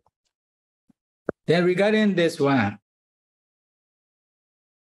this way. Then regarding this one,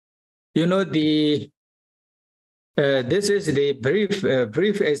 this is the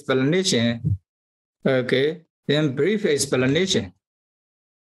brief explanation. Okay, then brief explanation.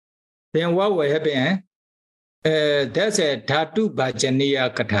 Then what will happen? There's a Dhatu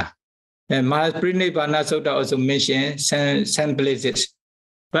Bhajaniya Katha. And Mahāparinibbāna Sutta also mentions some places.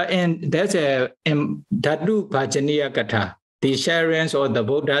 But there's a Dhatu Bhajaniya Katha, the sharings or the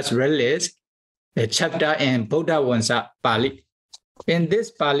Buddha's relics, a chapter in PATVDH Pali. In this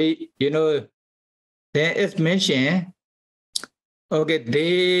Pali, there is mentioned Okay,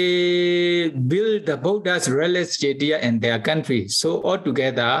 they build the Buddha's relics Jetiya in their country. So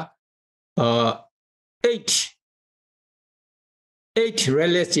altogether, 8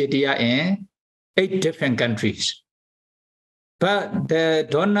 relics Jetiya in 8 different countries. But the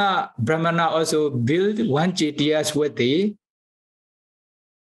Dona Brahmana also built 1 Jetiyas with the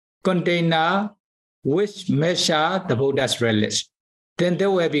container which measure the Buddha's relics. Then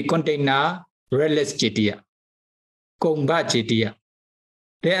there will be container relics Jetiya, Kumbha Jetiya.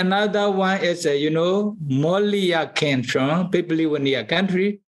 Then another one is, Molliya came from Pipliwaniya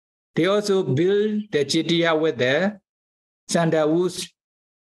country. They also build the Jetiya with the sandalwood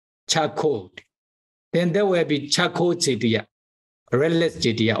charcoal. Then there will be charcoal Jetiya, relics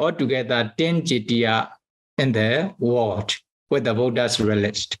Jetiya, altogether 10 Jetiya in the world with the Buddha's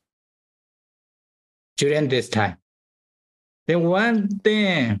relics during this time. Then one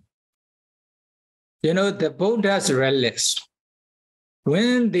thing, the Buddha's relics,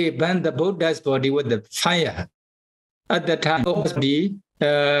 when they burn the Buddha's body with the fire, at the time it must be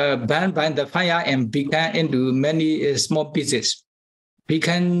burned by the fire and become into many small pieces,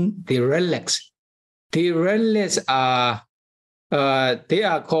 become the relics. The relics are they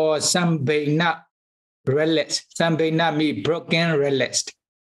are called Sambena relics. Sambena means broken relics.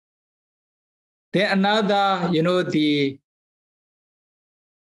 Then another, the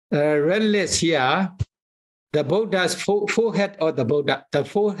relics here, the Buddha's forehead of the Buddha,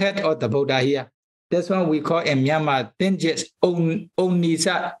 here. That's what we call in Myanmar, Tenjis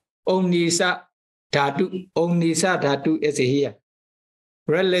Omnisa Dhatu. Omnisa Dhatu is here.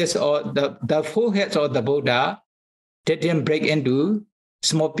 Relics or the forehead of the Buddha didn't break into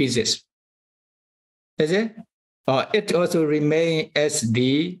small pieces. Is it? It also remains as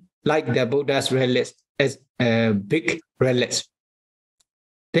like the Buddha's relics, as big relics.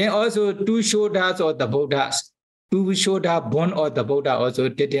 Then also 2 shoulders of the Buddhas, 2 shoulder bone of the Buddha also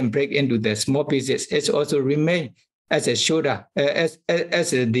didn't break into the small pieces. It also remained as a shoulder, as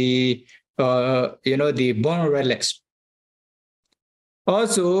the the bone relics.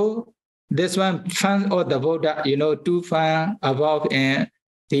 Also, this one fan of the Buddha, 2 fans above and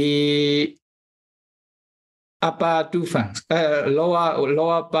the upper 2 fans,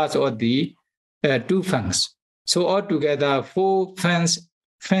 lower parts of the 2 fans. So altogether 4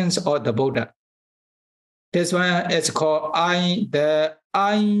 fans of the Buddha. This one is called the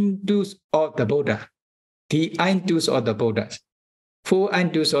Aintus of the Buddha. The Aintus of the Buddha. 4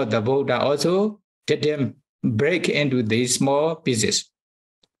 Aintus of the Buddha also didn't break into these small pieces.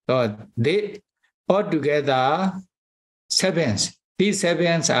 They altogether 7. These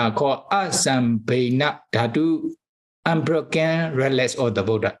 7 are called Asambena Dhatu, unbroken relics of the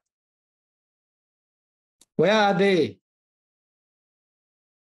Buddha. Where are they?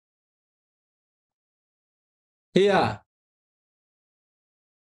 Here,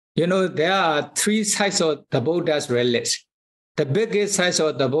 there are 3 sides of the Buddha's relics. The biggest size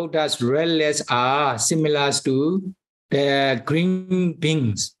of the Buddha's relics are similar to the green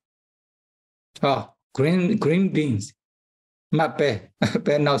beans. Green beans. Okay.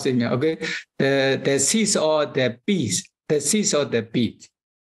 The seeds or the peas. The seeds or the peas.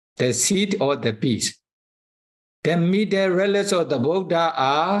 The seed or the peas. The middle relics of the Buddha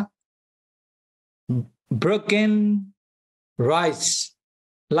are broken rice,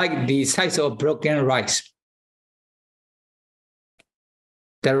 like the size of broken rice.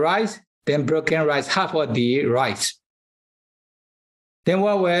 The rice, then broken rice, half of the rice. Then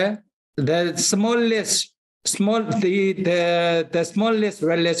what were the smallest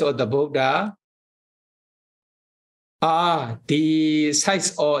relics of the Buddha are the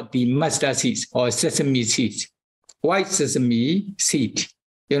size of the mustard seeds or sesame seeds, white sesame seed.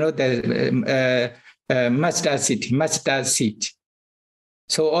 The mustard seed.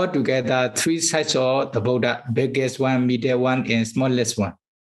 So altogether 3 sides of the Buddha: biggest one, middle one, and smallest one.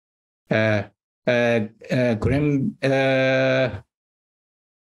 The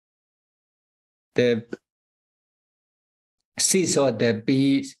seeds of the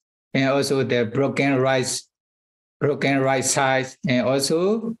peas, and also the broken rice size, and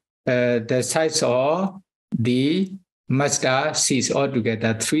also the size of the mustard seeds.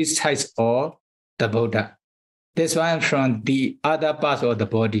 Altogether 3 sides of the Buddha. This one from the other parts of the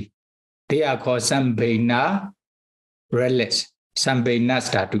body. They are called Sambena relics, Sambena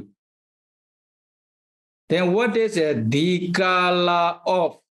Dhatu. Then what is the color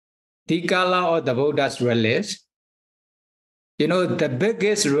of the Buddha's relics? The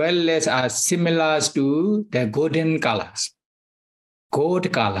biggest relics are similar to the golden colors,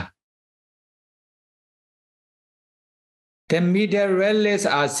 gold color. The middle relics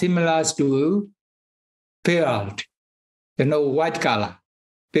are similar to pearl. white color.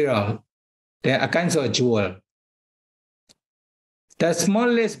 There are kinds of jewel. The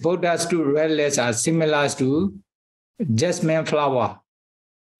smallest Buddha's two relics are similar to jasmine flower.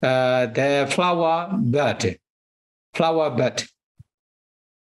 The flower bud. Flower bud,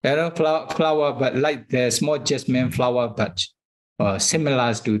 like the small jasmine flower bud,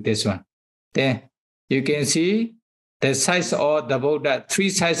 similar to this one. Then you can see the size of the Buddha, three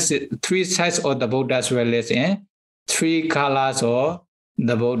size of the Buddha's relics and three colors of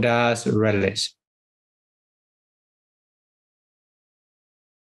the Buddha's relics.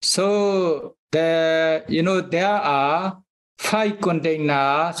 So there are 5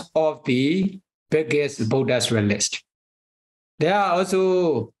 containers of the biggest Buddha's relics. There are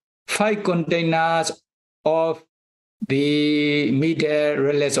also 5 containers of the middle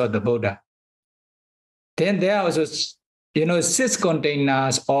relics of the Buddha. Then there are also 6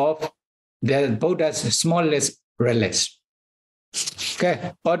 containers of the Buddha's smallest relics.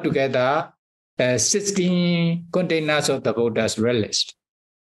 Okay, altogether 16 containers of the Buddha's relics.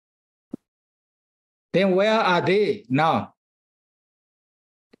 Then where are they now?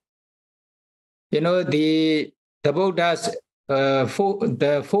 The Buddha's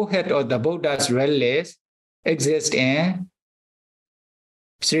the forehead of the Buddha's relics exists in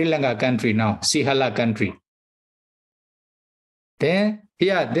Sri Lanka country now, Sihala country. Then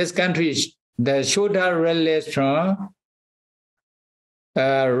here, this country, the shoulder relics from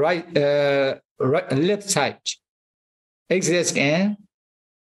left side exists in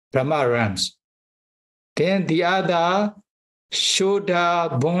Brahma realms. Then the other shoulder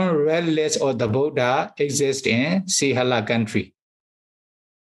bone relics of the Buddha exist in Sihala country.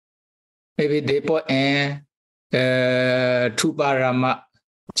 Maybe they put in Tuparama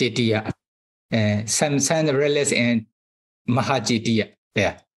Jetiya, some relics in Mahajetiya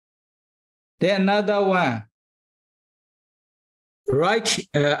there. Then another one, right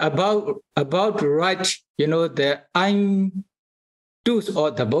about right, the iron tooth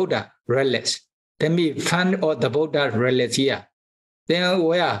of the Buddha relics. Then we find all the Buddha relics here. Then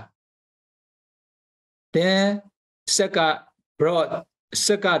where? Then Saka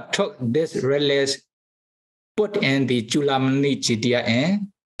took this relics, put in the Chulamani Jetiya and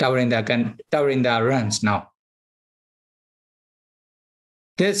Taurinda runs now.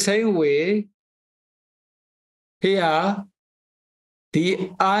 The same way, here,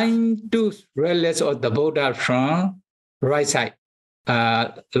 the iron tooth relics of the Buddha from right side,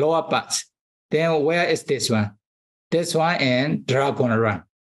 lower parts. Then where is this one? This one and Dragon Run.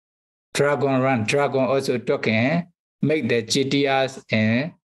 Dragon also took and make the GTRs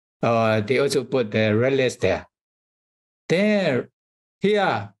and they also put the relics there. Then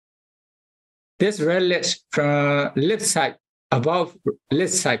here, this relics from left side, above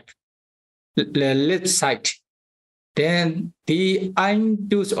left side, the left side. Then the iron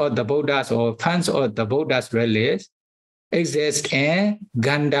tooth of the Buddhas or fans of the Buddha's relics exist in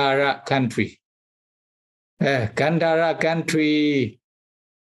Gandhara country. Gandhara country.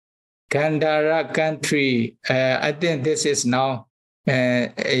 I think this is now,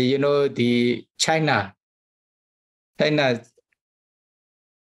 the China,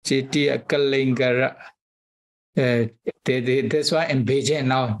 Chitya Kalingara. This one in Beijing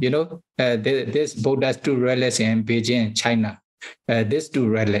now, this Buddha's two relics in Beijing, China. These two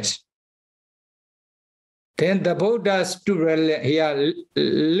relics. Then the Buddha's two relics here,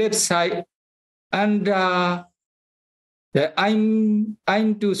 left side, under the iron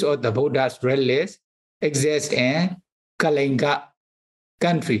tooth of the Buddha's relics exist in Kalinga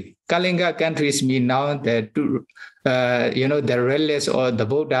country. Kalinga countries mean now the two, the relics of the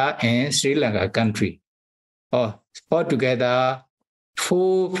Buddha in Sri Lanka country. Altogether,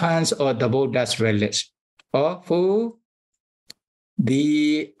 4 fans of the Buddha's relics, or 4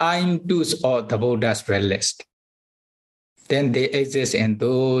 the iron tooth of the Buddha's relics. Then they exist in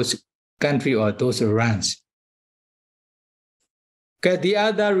those country or those runs. Okay, the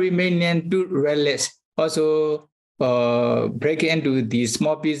other remaining 2 relics also break into these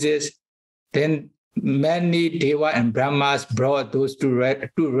small pieces. Then many Deva and Brahmas brought those two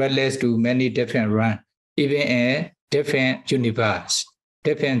relics to many different runs, even in different universe,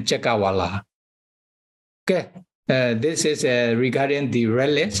 different Chakrawala. Okay, this is regarding the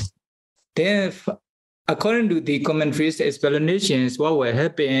relics. Then, according to the commentaries, explanations, what will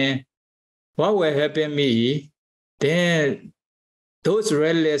happen me, then those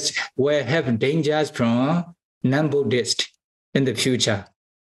relics will have dangers from non-Buddhists in the future.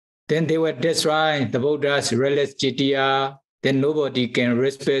 Then they will destroy the Buddha's relics Jetiya. Then nobody can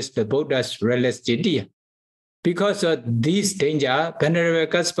respect the Buddha's relics Jetiya. Because of this danger, Venerable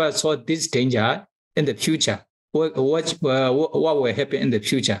Kassapa saw this danger in the future. what will happen in the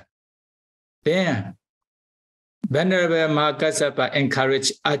future. Then Venerable Mahākassapa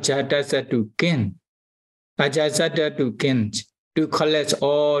encouraged Ajatasattu to collect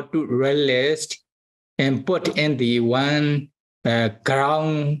all to relics and put in the one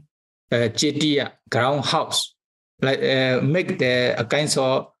ground jetiya, ground house, like make the kinds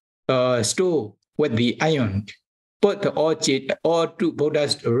of store with the iron. Put all two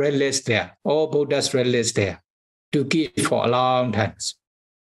Buddha's relics there, all Buddha's relics there, to keep for a long time.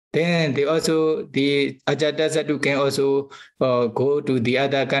 Then the Ajatasattu can also go to the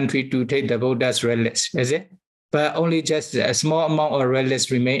other country to take the Buddha's relics, is it? But only just a small amount of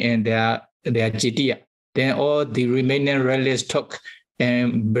relics remain in their jetiya. Then all the remaining relics took,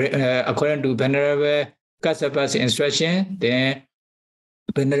 and according to Venerable Kassapa's instruction, then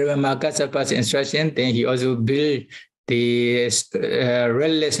Venerable Mahākassapa's instruction, then he also built the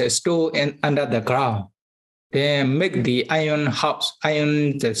relics store under the ground. Then make the iron house,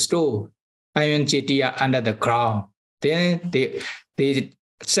 iron store, iron jetiya under the ground. Then the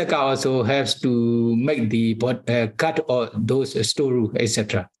Saka also has to make the cut of those storeroom,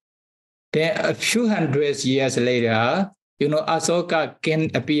 etc. Then a few hundred years later, Asoka can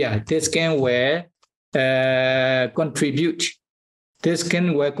appear. This can will contribute. This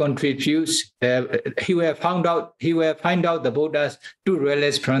can will contribute. He will find out the Buddha's two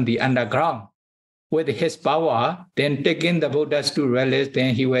relics from the underground. With his power, then taking the Buddha's two relics,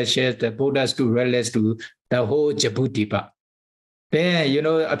 then he will share the Buddha's two relics to the whole Jabutipa. Then,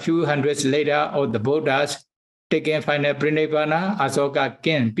 a few hundreds later, all the Buddhas taking final Parinibbāna, Asoka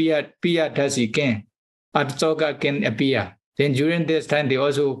can, Piyatasi can, Asoka can appear. Then during this time, they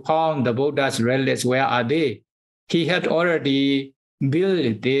also found the Buddha's relics. Where are they? He had already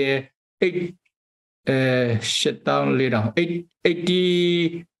built the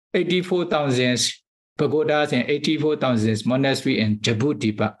 84,000 pagodas and 84,000 monasteries in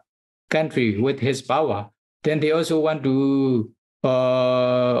Jabutipa country with his power. Then they also want to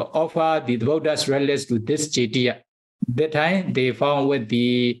offer the Buddha's relics to this jetiya. That time they found with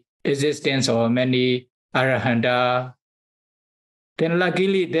the existence of many arahanta. Then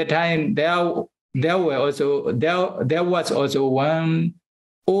luckily that time there was also one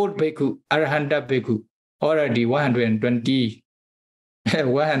old bhikkhu, arahanta bhikkhu, already 120,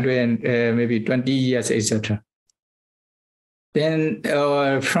 maybe 20 years, etc. Then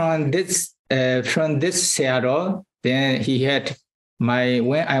from this sayadaw, then he had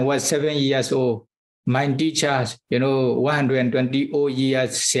when I was 7 years old, my teachers, 120 old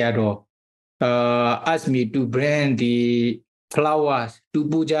years sayadaw, asked me to bring the flowers to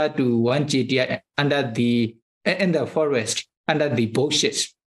puja to one jetiya in the forest, under the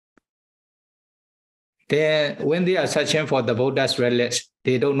bushes. Then when they are searching for the Buddha's relics,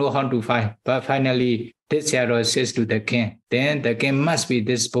 they don't know how to find. But finally, this sayadaw says to the king, then the king must be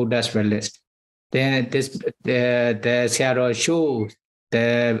this Buddha's relics. Then the sayadaw shows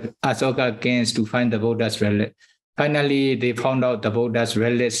the Asoka kings to find the Buddha's relic. Finally, they found out the Buddha's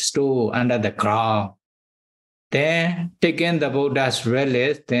relics stored under the ground. Then, taking the Buddha's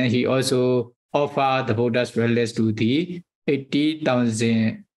relics, then he also offered the Buddha's relics to the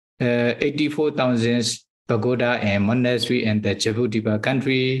 84,000 pagoda and monastery in the Jabutipa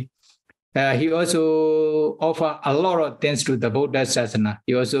country. He also offered a lot of things to the Buddha Sasana.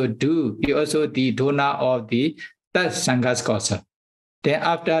 He also the donor of the Tat Sanghas Kosa. Then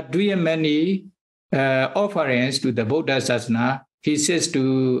after doing many offerings to the Buddha Sasana, he says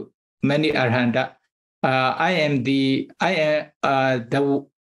to many arahanta, now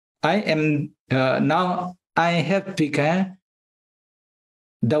I have become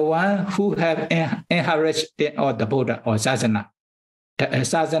the one who have inherited all the Buddha or Sasana.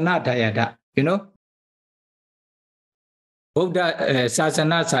 Sasana Dayada, Buddha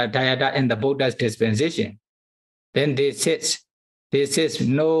Sasana Dayada in the Buddha's dispensation. Then they says,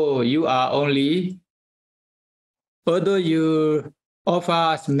 no, you are only, although you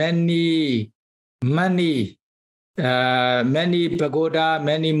offer many pagoda,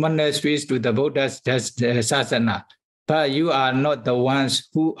 many monasteries to the Buddha's Sasana, but you are not the ones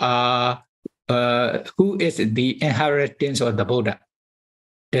who is the inheritance of the Buddha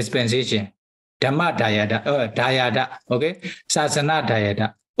dispensation. Dhamma Dayada, okay? Sasana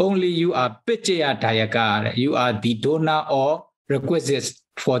Dayada. Only you are Pichaya Dayaka. You are the donor or requisites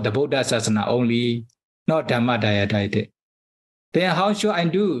for the Buddha Sasana only, not Dhamma Dayada. Then how should I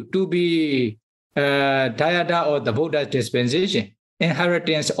do to be Dayada or the Buddha's dispensation?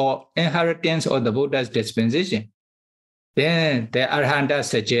 Inheritance of the Buddha's dispensation. Then the Arahanta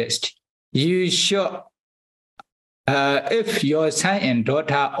suggests you should if your son and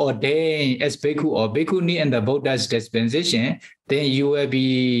daughter ordain as bhikkhu or bhikkhuni in the Buddha's dispensation, then you will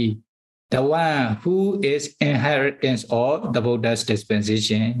be the one who is inheritance of the Buddha's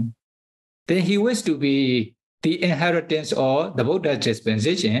dispensation. Then he wishes to be the inheritance of the Buddha's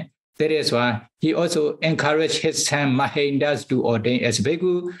dispensation. That is why he also encouraged his son Mahindas to ordain as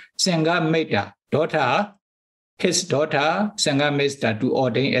bhikkhu, Sangametta, his daughter Sangametta to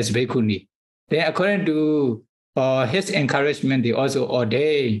ordain as bhikkhuni. Then according to his encouragement, they also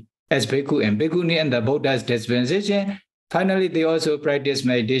ordained as bhikkhu and bhikkhuni in the Buddha's dispensation. Finally, they also practiced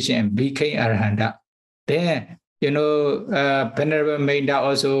meditation and became arahanta. Then, Venerable Mahinda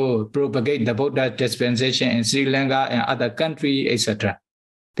also propagate the Buddha's dispensation in Sri Lanka and other countries, etc.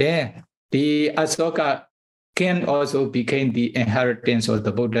 Then, the Asoka king also became the inheritance of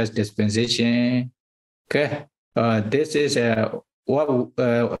the Buddha's dispensation. Okay, this is what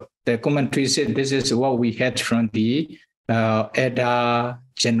the commentary said. This is what we had from the Edda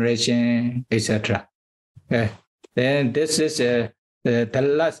generation, etc. Then this is the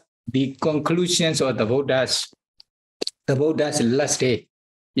conclusions of the Buddha's last day.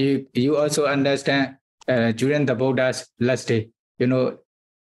 You also understand during the Buddha's last day, 10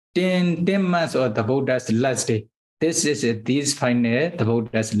 months of the Buddha's last day. This is this final, the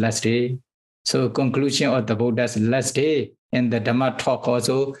Buddha's last day. So conclusion of the Buddha's last day and the Dhamma talk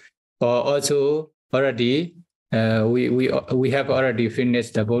also already we have already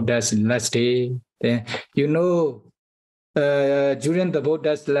finished the Buddha's last day. Then during the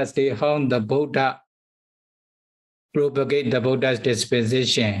Buddha's last day, how the Buddha propagate the Buddha's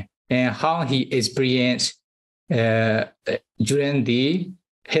dispensation and how he experienced during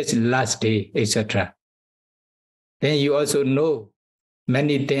his last day, etc. Then you also know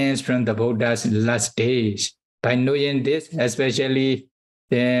many things from the Buddha's last days. By knowing this, especially,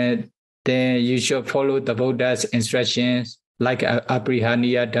 then you should follow the Buddha's instructions like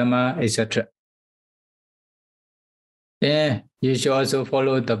Aprihaniya Dhamma, etc. Then you should also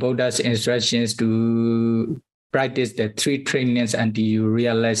follow the Buddha's instructions to practice the 3 trainings until you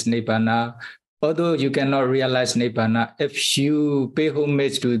realize Nibbana. Although you cannot realize Nibbana, if you pay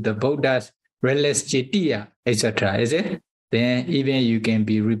homage to the Buddha's realized Jitiya, etc., is it? Then even you can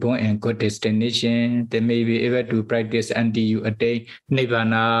be reborn in good destination. Then may be able to practice until you attain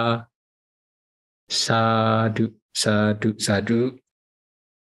Nibbana. Sadhu, sadhu, sadhu.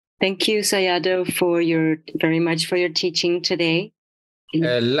 Thank you, Sayadaw, very much for your teaching today.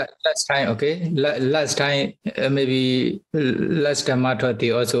 Last time, okay. Last time, maybe last time,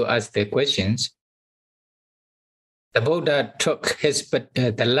 they also asked the questions. The Buddha took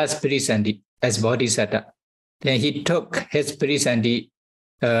the last Parisandhi as Bodhisattva. Then he took his Parisandhi,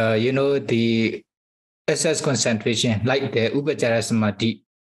 the essence concentration, like the Upachara Samadhi,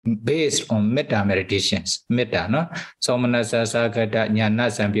 based on metta meditations. Metta, no? Somanasa Sagata,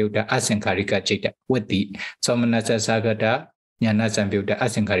 Jnana Samyutta, Asankarika Citta, with the Somanasa Sagata, Jnana Samyutta,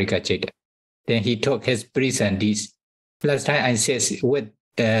 Asankarika Citta. Then he took his Parisandhis. Last time I said with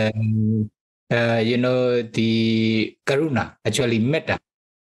the Karuna, actually metta.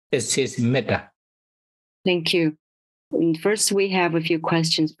 It says metta. Thank you. First, we have a few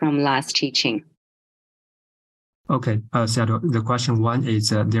questions from last teaching. Okay, Sayadaw, the question 1 is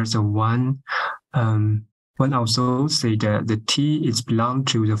there's a one also say that the tea is belong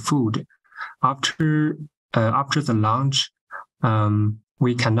to the food. After the lunch,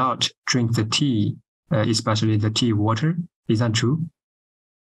 we cannot drink the tea, especially the tea water. Is that true?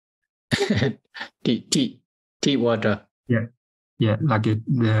 tea water. Yeah, like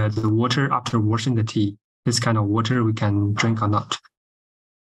the water after washing the tea. This kind of water we can drink or not?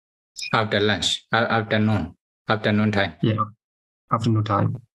 After lunch, afternoon time. Yeah, afternoon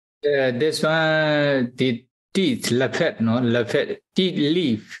time. This one, the tea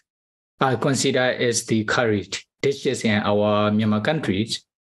leaf are considered as the curry dishes in our Myanmar countries.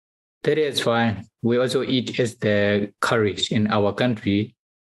 That is why we also eat as the curry in our country.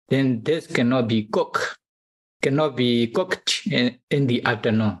 Then this cannot be cooked in the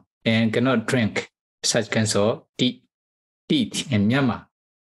afternoon and cannot drink such kinds of tea in Myanmar.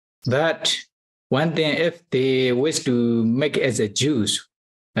 But one thing, if they wish to make it as a juice,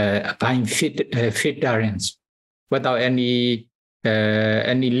 buying filterings without any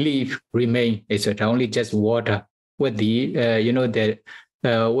leaf remain, etc., only just water with the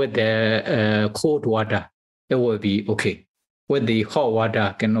cold water, it will be okay. With the hot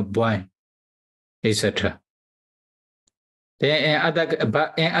water, cannot boil, etc. In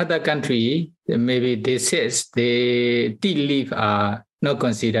other country, maybe they says the tea leaf are not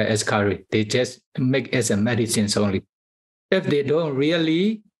considered as curry. They just make as a medicines only. If they don't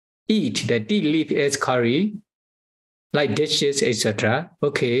really eat the tea leaf as curry, like dishes, etc.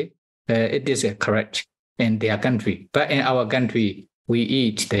 Okay, it is correct in their country. But in our country, we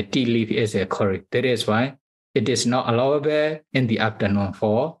eat the tea leaf as a curry. That is why it is not allowable in the afternoon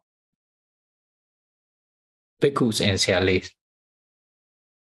for bhikkhus and syalis.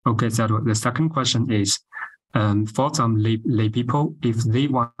 Okay, so the second question is, for some lay people, if they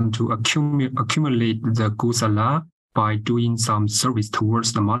want to accumulate the kusala by doing some service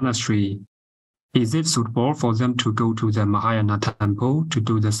towards the monastery, is it suitable for them to go to the Mahayana temple to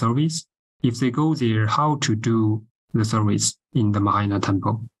do the service? If they go there, how to do the service in the Mahayana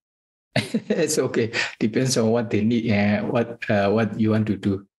temple? It's okay. Depends on what they need and what you want to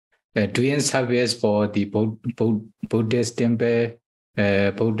do. Doing service for the Buddhist temple,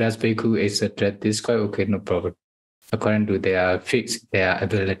 Buddha's bhikkhu, etc. This is quite okay, no problem. According to their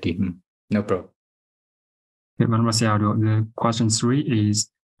ability, no problem. The question 3 is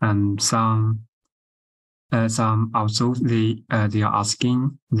some also they are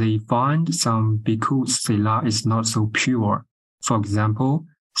asking, they find some bhikkhus sila is not so pure. For example,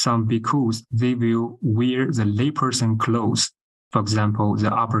 some bhikkhus, they will wear the layperson clothes, for example,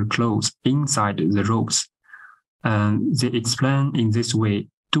 the upper clothes inside the robes. They explain in this way,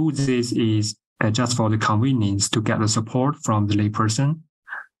 do this is just for the convenience to get the support from the layperson.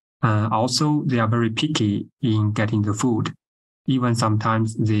 Also, they are very picky in getting the food. Even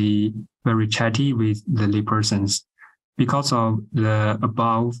sometimes they very chatty with the laypersons. Because of the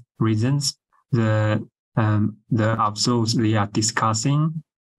above reasons, the absolves they are discussing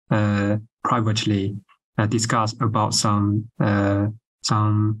privately, discuss about something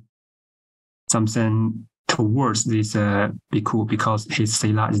towards this bhikkhu because his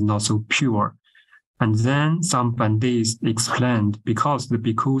sila is not so pure. And then some pandits explained because the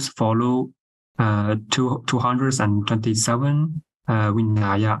bhikkhus follow 227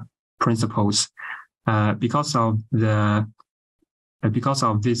 Vinaya principles. Because of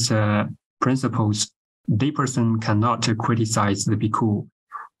these principles, the person cannot criticize the bhikkhu.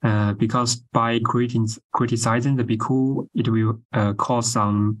 Because by criticizing the bhikkhu, it will cause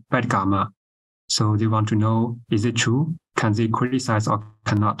some bad karma. So they want to know, is it true? Can they criticize or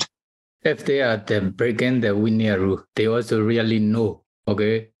cannot? If they are breaking the Vinaya rule, they also really know,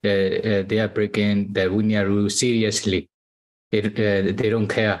 okay, they are breaking the Vinaya rule seriously. They don't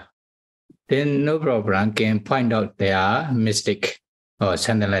care. Then no problem, can point out their mistake or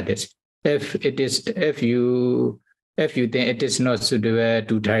something like this. If you think it is not suitable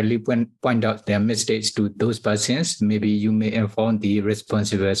to directly point out their mistakes to those persons, maybe you may inform the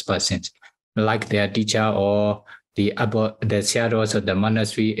responsible persons, like their teacher or the shadows of the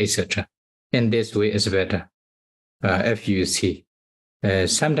monastery, etc. In this way is better. If you see.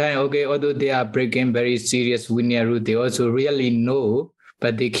 Sometimes, okay, although they are breaking very serious Vinaya rule, they also really know,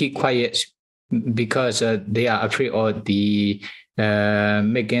 but they keep quiet because they are afraid of the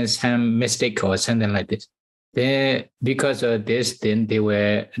making some mistake or something like this. Then, because of this, then they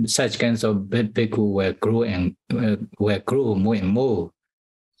were such kinds of bhikkhu will grow more and more.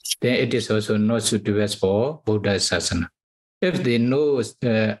 Then it is also not suitable for Buddha Sasana. If they know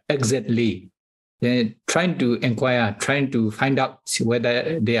exactly, then trying to inquire, trying to find out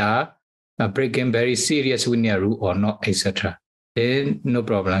whether they are breaking very serious Vinaya rule or not, etc. Then no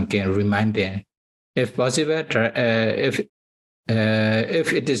problem, can remind them. If possible, if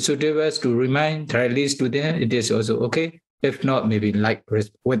it is suitable to remind, try at least to them, it is also okay. If not, maybe like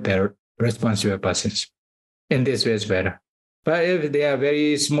with their responsible persons. In this way is better. But if they are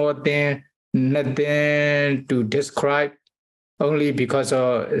very small thing, nothing to describe, only because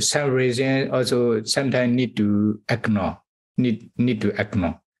of some reason, also sometimes need to ignore. Then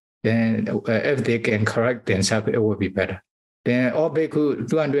if they can correct themselves, it will be better. Then all bhikkhu,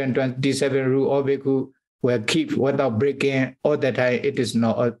 227 rule, all bhikkhu will keep without breaking all the time. It is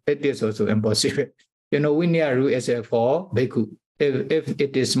also impossible. Vinaya rule is for bhikkhu. If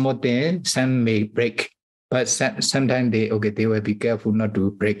it is more than, some may break. But sometimes they will be careful not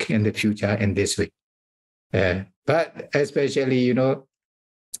to break in the future in this way. But especially, 4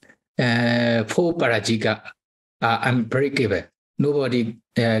 parajika are unbreakable. Nobody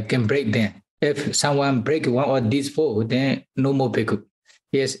can break them. If someone break one of these 4, then no more bhikkhu.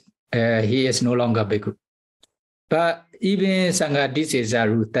 Yes, he is no longer bhikkhu. But even Sangha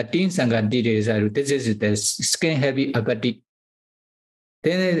Disesaru, 13 Sangha Disesaru, this is the skin heavy apathy.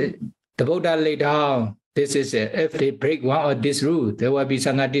 Then the Buddha laid down, this is if they break one of these rules, there will be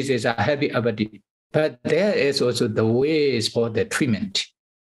Sangha Disesa heavy apathy. But there is also the ways for the treatment.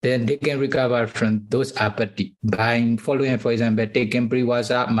 Then they can recover from those apathy by following, for example, taking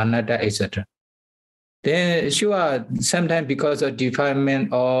Privasa, Manata, etc. Then sure, sometimes because of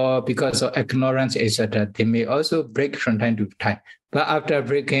defilement or because of ignorance, etc., they may also break from time to time. But after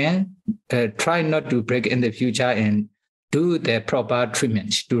breaking, try not to break in the future and do the proper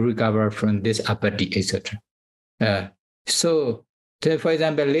treatment to recover from this apathy, etc. So, for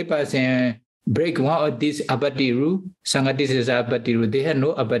example, layperson break one of these apathy rule, Sangha, this is apathy rule. They have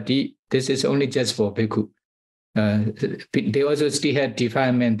no apathy. This is only just for bhikkhu. They also still have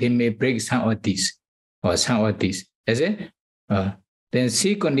defilement. They may break some of these or some of these. Is it? Then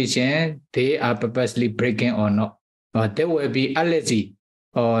C condition, they are purposely breaking or not. There will be allergy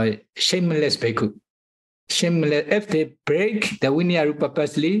or shameless bhikkhu. Shameless. If they break the Vinaya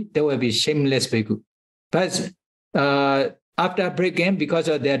purposely, there will be shameless bhikkhu. But after breaking, because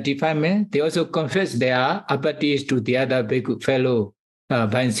of their defilement, they also confess their apathies to the other bhikkhu fellow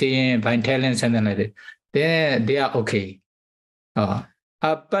by saying, by telling something like that. Then they are okay.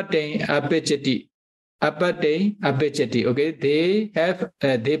 Apathy, apachati. Apathy, apachati. Okay, they have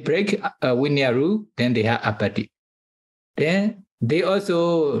they break Vinaya rule, then they have apathy. Then they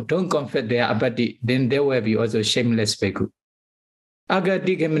also don't confess their apathy, then there will be also shameless bhikkhu.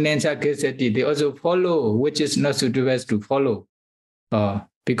 Agati kemanensa kesati, they also follow, which is not suitable to follow,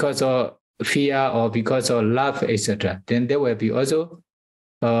 because of fear or because of love, etc. Then there will be also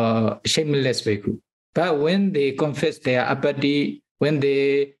shameless bhikkhu. But when they confess their apathy, when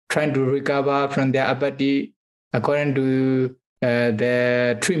they try to recover from their apathy, according to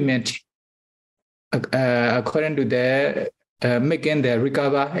the treatment, according to the making the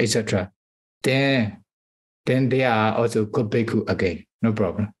recover, etc., then they are also good bhikkhu again, no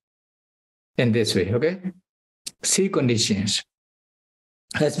problem. In this way, okay? C conditions,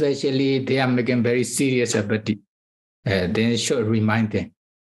 especially they are making very serious apathy, then should remind them.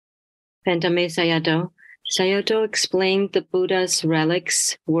 Pentame Sayadaw. Sayadaw explained the Buddha's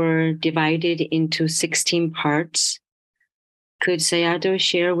relics were divided into 16 parts. Could Sayadaw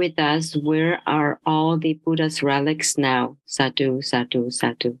share with us where are all the Buddha's relics now? Sadhu, sadhu,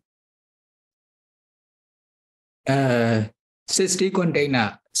 sadhu. 60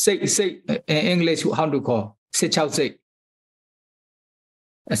 container, say in English, how to call? 16 say.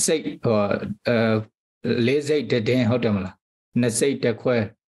 Say or lazy the den hotamala. Nasay the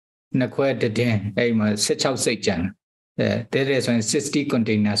quair. Naquer the den, aim 16 say jan. There is when 60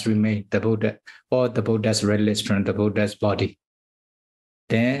 containers remain, the Buddha or the Buddha's relics from the Buddha's body.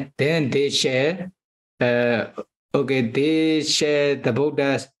 Then they share, they share the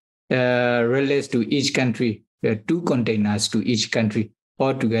Buddha's relics to each country, 2 containers to each country,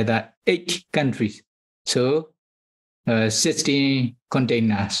 altogether 8 countries. So 16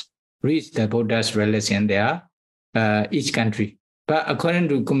 containers reach the Buddha's relics in their each country. But according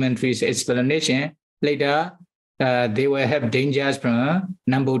to commentaries explanation, later they will have dangers from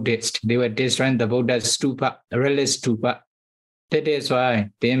non-Buddhists. They were destroying the Buddha's stupa, relics stupa. That is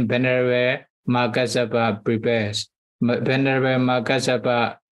why then Venerable Kumārābhivaṃsa prepares. Venerable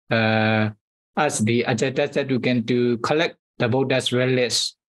Kumārābhivaṃsa asked the Ajata Sadhukan to collect the Buddha's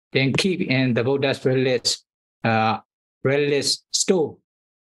relics, then keep in the Buddha's relics store,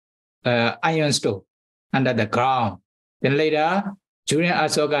 iron store under the ground. Then later, during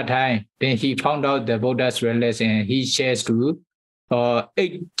Asoka time, then he found out the Buddha's relics and he shares to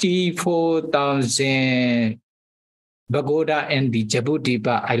 84,000 pagoda in the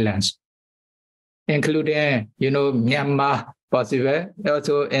Jambudvipa Islands, including, Myanmar, possible,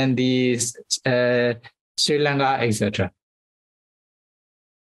 also in the Sri Lanka, etc.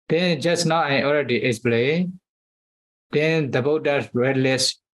 Then just now I already explained, then the Buddha's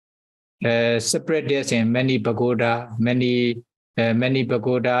relics separated in many pagoda, many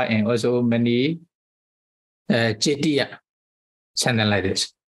pagoda, and also many jitiya, something like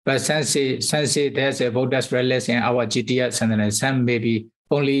this. But some say there's a Buddha's relics in our jitiya, something like some maybe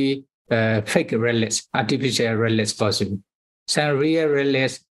only fake relics, artificial relics possible. Some real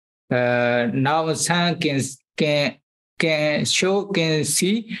relics, now some can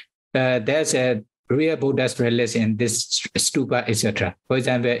see there's a real Buddha's relics in this stupa, etc. For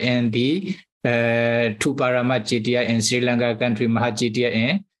example, in the Tuparama Jitiya in Sri Lanka country,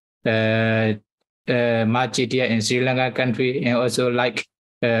 Mahajitiya in Sri Lanka country, and also like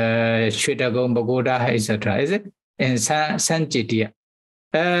Shwetagong Pagoda, etc. Is it? And San Jitiya.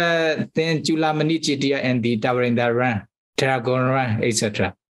 Then Julamani Jitiya and the Tavarindaran, Dragon,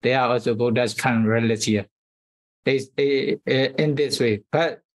 etc. They are also Buddha's kind relics here. In this way.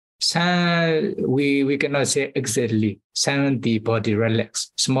 But some we cannot say exactly some the body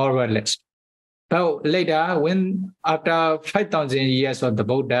relics, small relics. But later, when after 5,000 years of the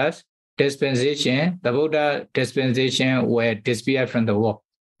Buddha's dispensation, the Buddha dispensation will disappear from the world.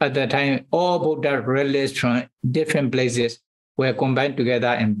 At that time, all Buddha relics from different places were combined together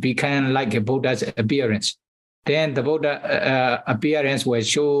and became like a Buddha's appearance. Then the Buddha appearance will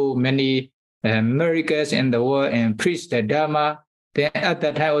show many miracles in the world and preach the Dharma. Then at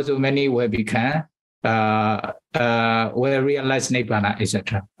that time also many will become will realize Nibbana,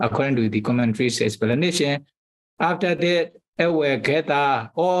 etc. According to the commentary's explanation, after that, it will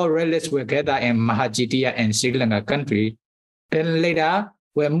gather, all relics will gather in Mahajitiya and Sri Lanka country. Then later,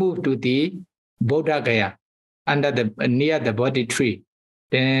 we'll move to the Bodha Gaya, under the near the Bodhi tree.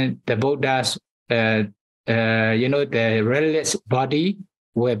 Then the Buddha's, the relics body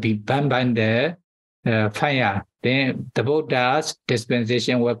will be burned by the fire. Then the Buddha's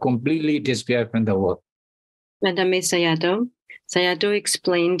dispensation will completely disappear from the world. Madame Sayadaw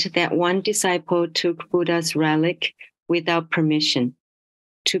explained that one disciple took Buddha's relic without permission.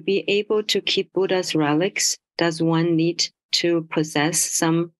 To be able to keep Buddha's relics, does one need to possess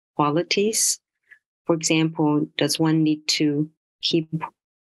some qualities? For example, does one need to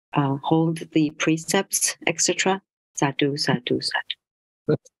hold the precepts, etc.? Sadhu, sadhu,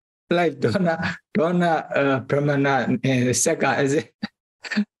 sadhu. Like Donna Pramana Saka, is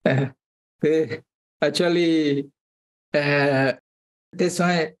it? Actually, this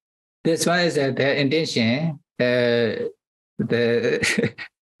one is the intention. The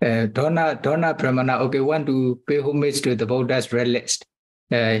Donna Pramana, okay, want to pay homage to the Buddha's relics.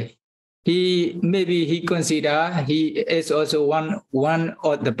 He consider he is also one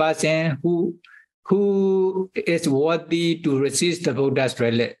of the person who is worthy to receive the Buddha's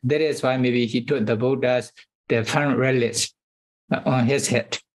relic. That is why maybe he took the Buddha's the front relics on his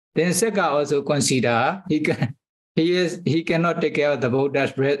head. Then Saka also consider he cannot take care of the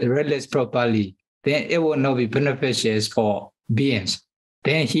Buddha's relics properly. Then it will not be beneficial for beings.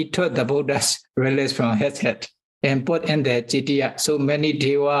 Then he took the Buddha's relics from his head and put in the Jitiya. So many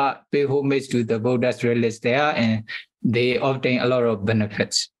Deva pay homage to the Buddha's relics there, and they obtain a lot of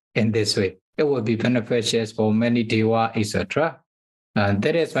benefits in this way. It will be beneficial for many Deva, etc.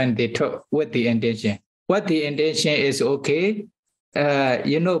 That is when they took with the intention. What the intention is okay.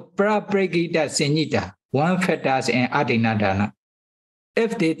 Praprakita Sinyita, one fetters and adinadana.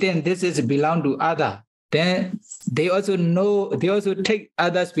 If they think this is belong to other, then they also take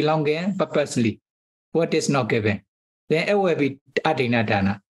others belonging purposely. What is not given, then it will be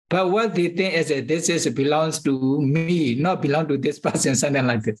adinadana. But what they think is that this is belongs to me, not belong to this person, something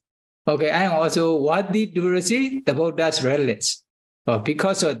like this. Okay, I am also worthy to receive the Buddha's relics.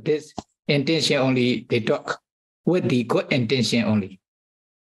 Because of this intention only, they talk with the good intention only.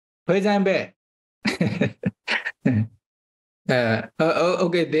 For example,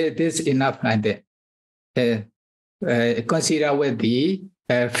 okay, this is enough like that. Consider with the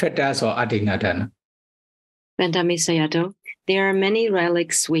fetters or adinadana. Madame Sayadaw, there are many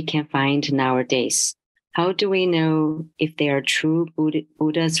relics we can find nowadays. How do we know if they are true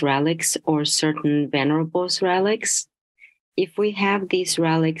Buddha's relics or certain venerables relics? If we have these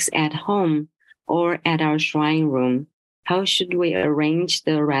relics at home or at our shrine room, how should we arrange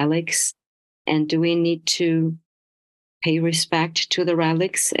the relics? And do we need to pay respect to the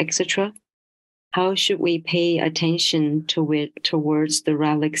relics, etc.? How should we pay attention towards the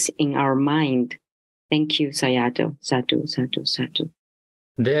relics in our mind? Thank you, Sayadaw. Sadhu, sadhu, sadhu.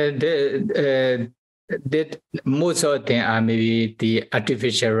 Most of them are maybe the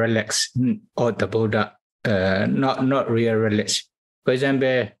artificial relics of the Buddha, not real relics. For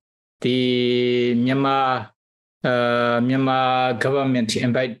example, the Myanmar government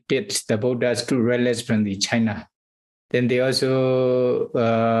invited the Buddhas to relics from the China. Then they also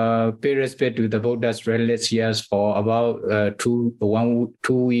pay respect to the Buddha's relics years for about 2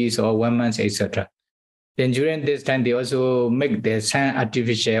 weeks or 1 month, etc. Then during this time, they also make the some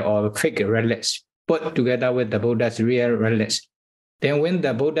artificial or fake relics put together with the Buddha's real relics. Then when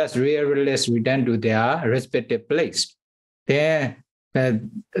the Buddha's real relics return to their respective place, then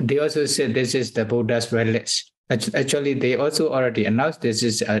they also said this is the Buddha's relics. Actually, they also already announced this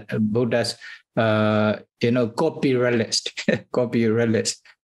is Buddha's copy relics. Copy relics.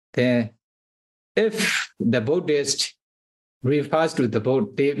 Then if the Buddhist refers to the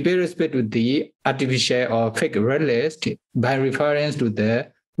Buddha, they pay respect to the artificial or fake relics by reference to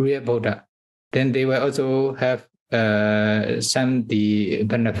the real Buddha. Then they will also have some the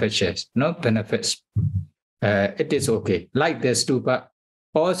benefits, benefits. It is okay. Like the stupa.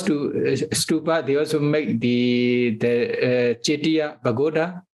 Or stupa, they also make the Chaitya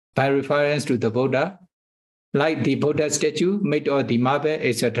Pagoda by reference to the Buddha. Like the Buddha statue made of the marble,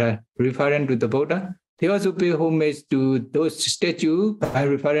 etc., referring to the Buddha. They also pay homage to those statues by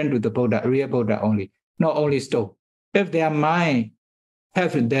referring to the Buddha, real Buddha only, not only stone. If their mind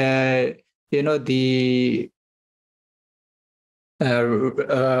have the, the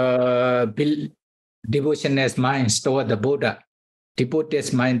devotionist mind toward the Buddha,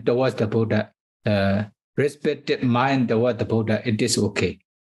 devoted mind towards the Buddha, respected mind toward the Buddha, it is okay.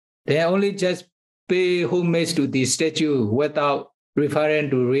 They only just pay homage to the statue without referring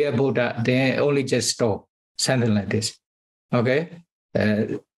to real Buddha. They only just stop, something like this. Okay?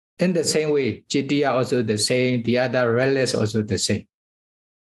 In the same way, Jitiya also the same, the other relics also the same.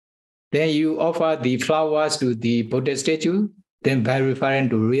 Then you offer the flowers to the Buddha statue, then by referring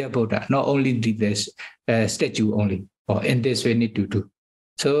to real Buddha, not only the statue only, or in this way need to do.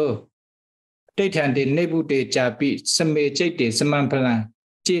 So, Taitante Nebute Chapi, Same Chete, Samampala,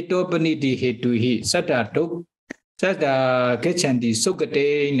 Cheto Paniti Hetuhi, Sata Tok, Sata Kechandi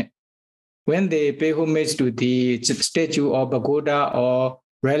Sukate. When they pay homage to the statue of Pagoda or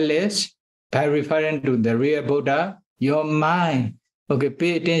relics, by referring to the real Buddha, your mind, okay,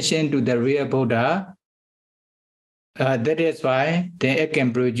 pay attention to the real Buddha. That is why then it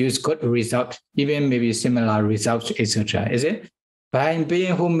can produce good results, even maybe similar results, etc. Is it? By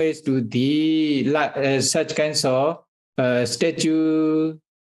paying homage to the such kinds of statue,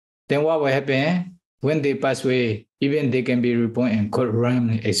 then what will happen? When they pass away, even they can be reborn in good realm,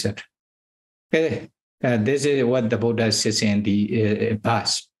 etc. Okay. This is what the Buddha says in the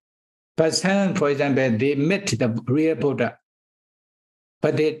past. But some, for example, they met the real Buddha,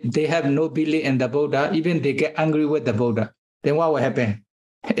 but they have no belief in the Buddha, even they get angry with the Buddha. Then what will happen?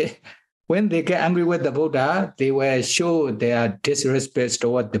 When they get angry with the Buddha, they will show their disrespect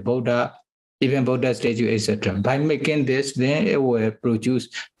toward the Buddha, even Buddha statue, etc. By making this, then it will produce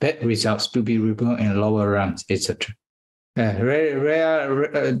bad results to be reborn in lower realms, etc. Probably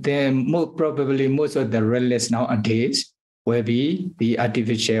most of the relics nowadays will be the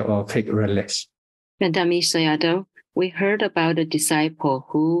artificial or fake relics. Madame Sayadaw, we heard about a disciple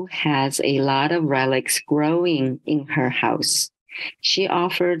who has a lot of relics growing in her house. She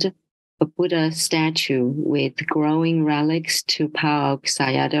offered a Buddha statue with growing relics to Paul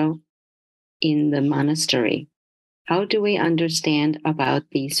Sayadaw in the monastery. How do we understand about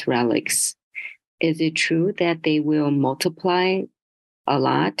these relics? Is it true that they will multiply a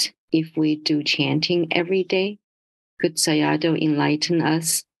lot if we do chanting every day? Could Sayadaw enlighten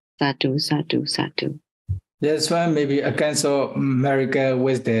us? Sadhu, sadhu, sadhu. That's why maybe a kind of miracle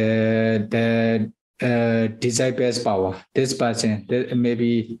with the disciples' power. This person,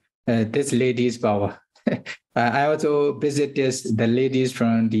 maybe this lady's power. I also visited the ladies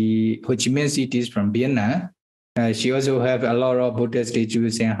from the Ho Chi Minh cities from Vienna. She also have a lot of Buddha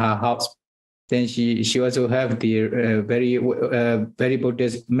statues in her house. Then she also have the very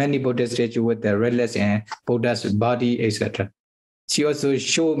Buddhist, many Buddha statues with the relics and Buddha's body, etc. She also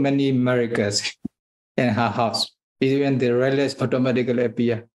showed many miracles in her house. Even the relics automatically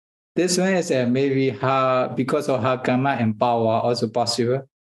appear. This one is maybe her, because of her karma and power, also possible.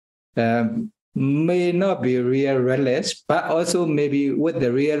 May not be real relics, but also maybe with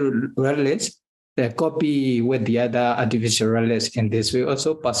the real relics, the copy with the other artificial relics in this way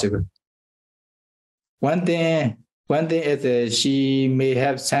also possible. One thing is she may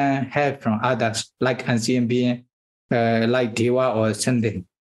have some help from others, like ancient being, like Deva or something,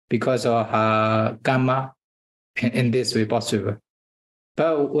 because of her karma in this way possible.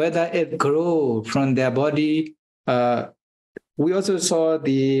 But whether it grows from their body, we also saw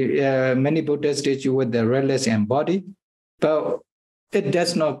the many Buddha statues with the relics and body, but it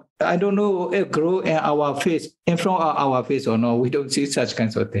does not, I don't know, it grows in our face, in front of our face or no, we don't see such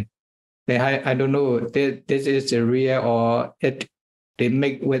kinds of things. I don't know, this is real or they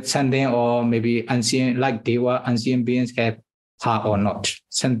make with something or maybe ancient, like Deva, ancient beings have heart or not,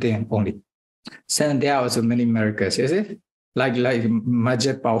 something only. So there are also many miracles, is it? Like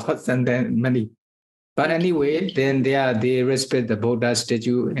magic powers and then many. But anyway, then they respect the Buddha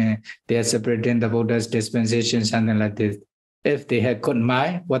statue and they are separating the Buddha's dispensation, something like this. If they have good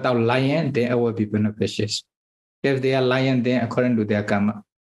mind without lying, then it will be beneficial. If they are lying, then according to their karma.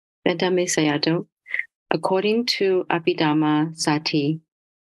 Madame Sayadaw, according to Abhidhamma Sati,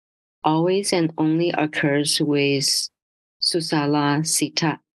 always and only occurs with Susala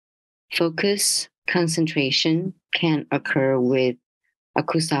Sita. Focus, concentration can occur with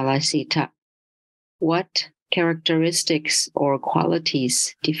Akusala Sita. What characteristics or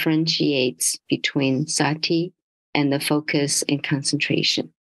qualities differentiates between sati and the focus and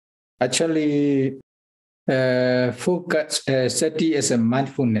concentration? Actually, focus, sati is a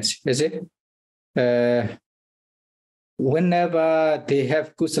mindfulness, is it? Whenever they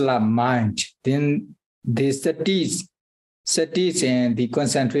have kusala mind, then the satis and the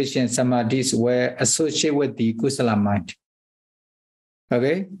concentration samadhis were associated with the kusala mind.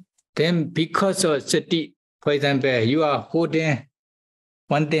 Okay. Then because of sati, for example, you are holding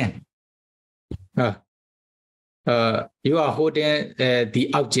one thing. You are holding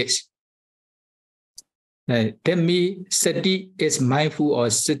the objects. That means sati is mindful or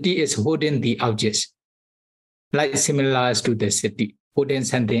sati is holding the objects. Like similar to the sati. Holding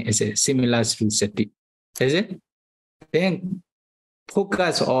something is similar to sati. Is it? Then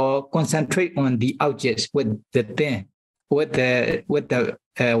focus or concentrate on the objects with the thing, with the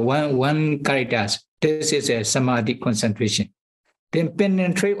one characters. This is a samadhi concentration. Then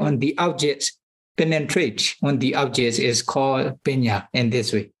penetrate on the objects. Penetrate on the objects is called pinya in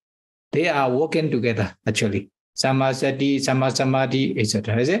this way. They are working together actually. Samasati, samasamadhi,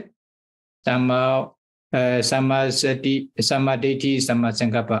 etc. Is it? Samasati, samadhi,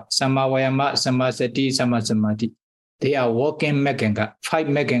 samasankappa, samavayama, samasati, samasamadhi. They are working meganga. 5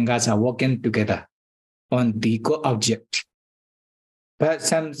 megangas are working together on the co-object. But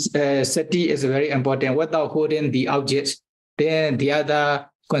some sati is very important. Without holding the objects, then the other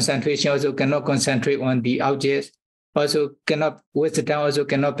concentration also cannot concentrate on the objects. Also cannot, with the time also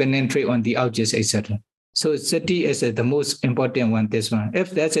cannot penetrate on the objects, etc. So sati is the most important one, this one.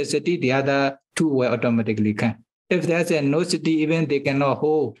 If there's a sati, the other 2 will automatically come. If there's a no sati, even they cannot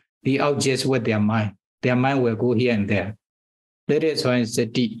hold the objects with their mind. Their mind will go here and there. That is why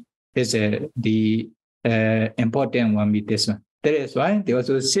sati is the important one with this one. That is why they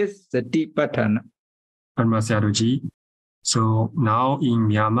also say sati patthana. So now in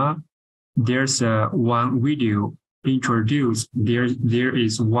Myanmar, there's one video introduced. There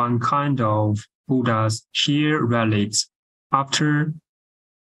is one kind of Buddha's hair relics. After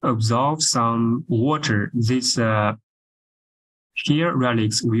absorb some water, this hair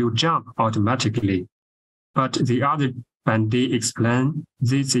relics will jump automatically. But the other Bande explain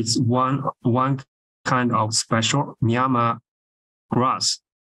this is one kind of special Myanmar grass.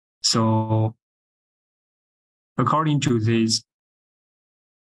 So according to this,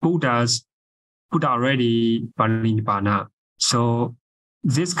 Buddha already Parinibbāna. So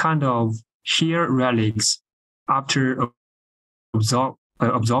this kind of hair relics, after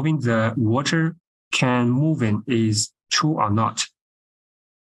absorbing the water, can move in, is true or not?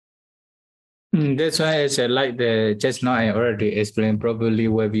 That's why it's like just now I already explained probably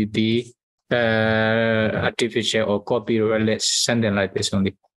will be the artificial or copy relics, something like this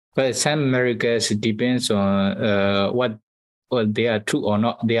only. But some miracles depends on what they are true or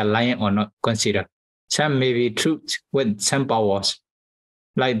not, they are lying or not consider. Some may be truth with some powers,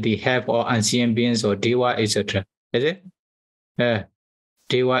 like the help or ancient beings or deva, etc. Is it?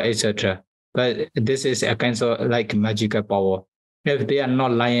 Deva, etc. But this is a kind of like magical power. If they are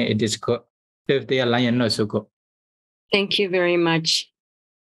not lying, it is good. If they are lying, not so good. Thank you very much,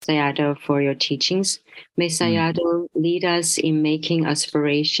 Sayadaw, for your teachings. May Sayadaw lead us in making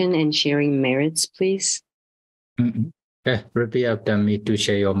aspiration and sharing merits, please. Repeat after me to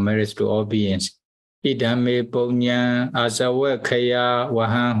share your merits to all beings. Idame punya asawa khaya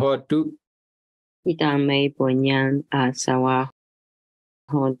wahan hotu. Idame punya asawa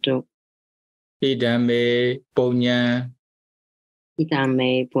hotu. Idame punya.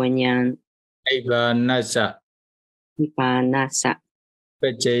 Idame punya. Nibbānasa. Nibbānasa.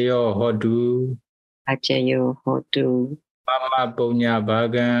 Pacayo hotu. Pacayo hotu. Mama punya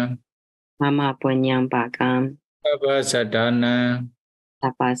bhagam. Mama punya bhagam. Tapasadana.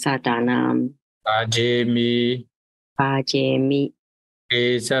 Tapasadanam. Pājemi. Pājemi.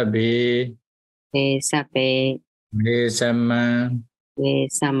 Esabe. Esabe. Vesaman.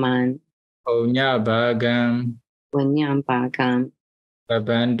 Vesaman. Punya bhagam. Punya bhagam.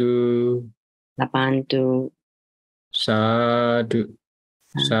 Labantu. Labantu. Sadhu.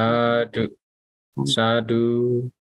 Sadhu. Sadhu.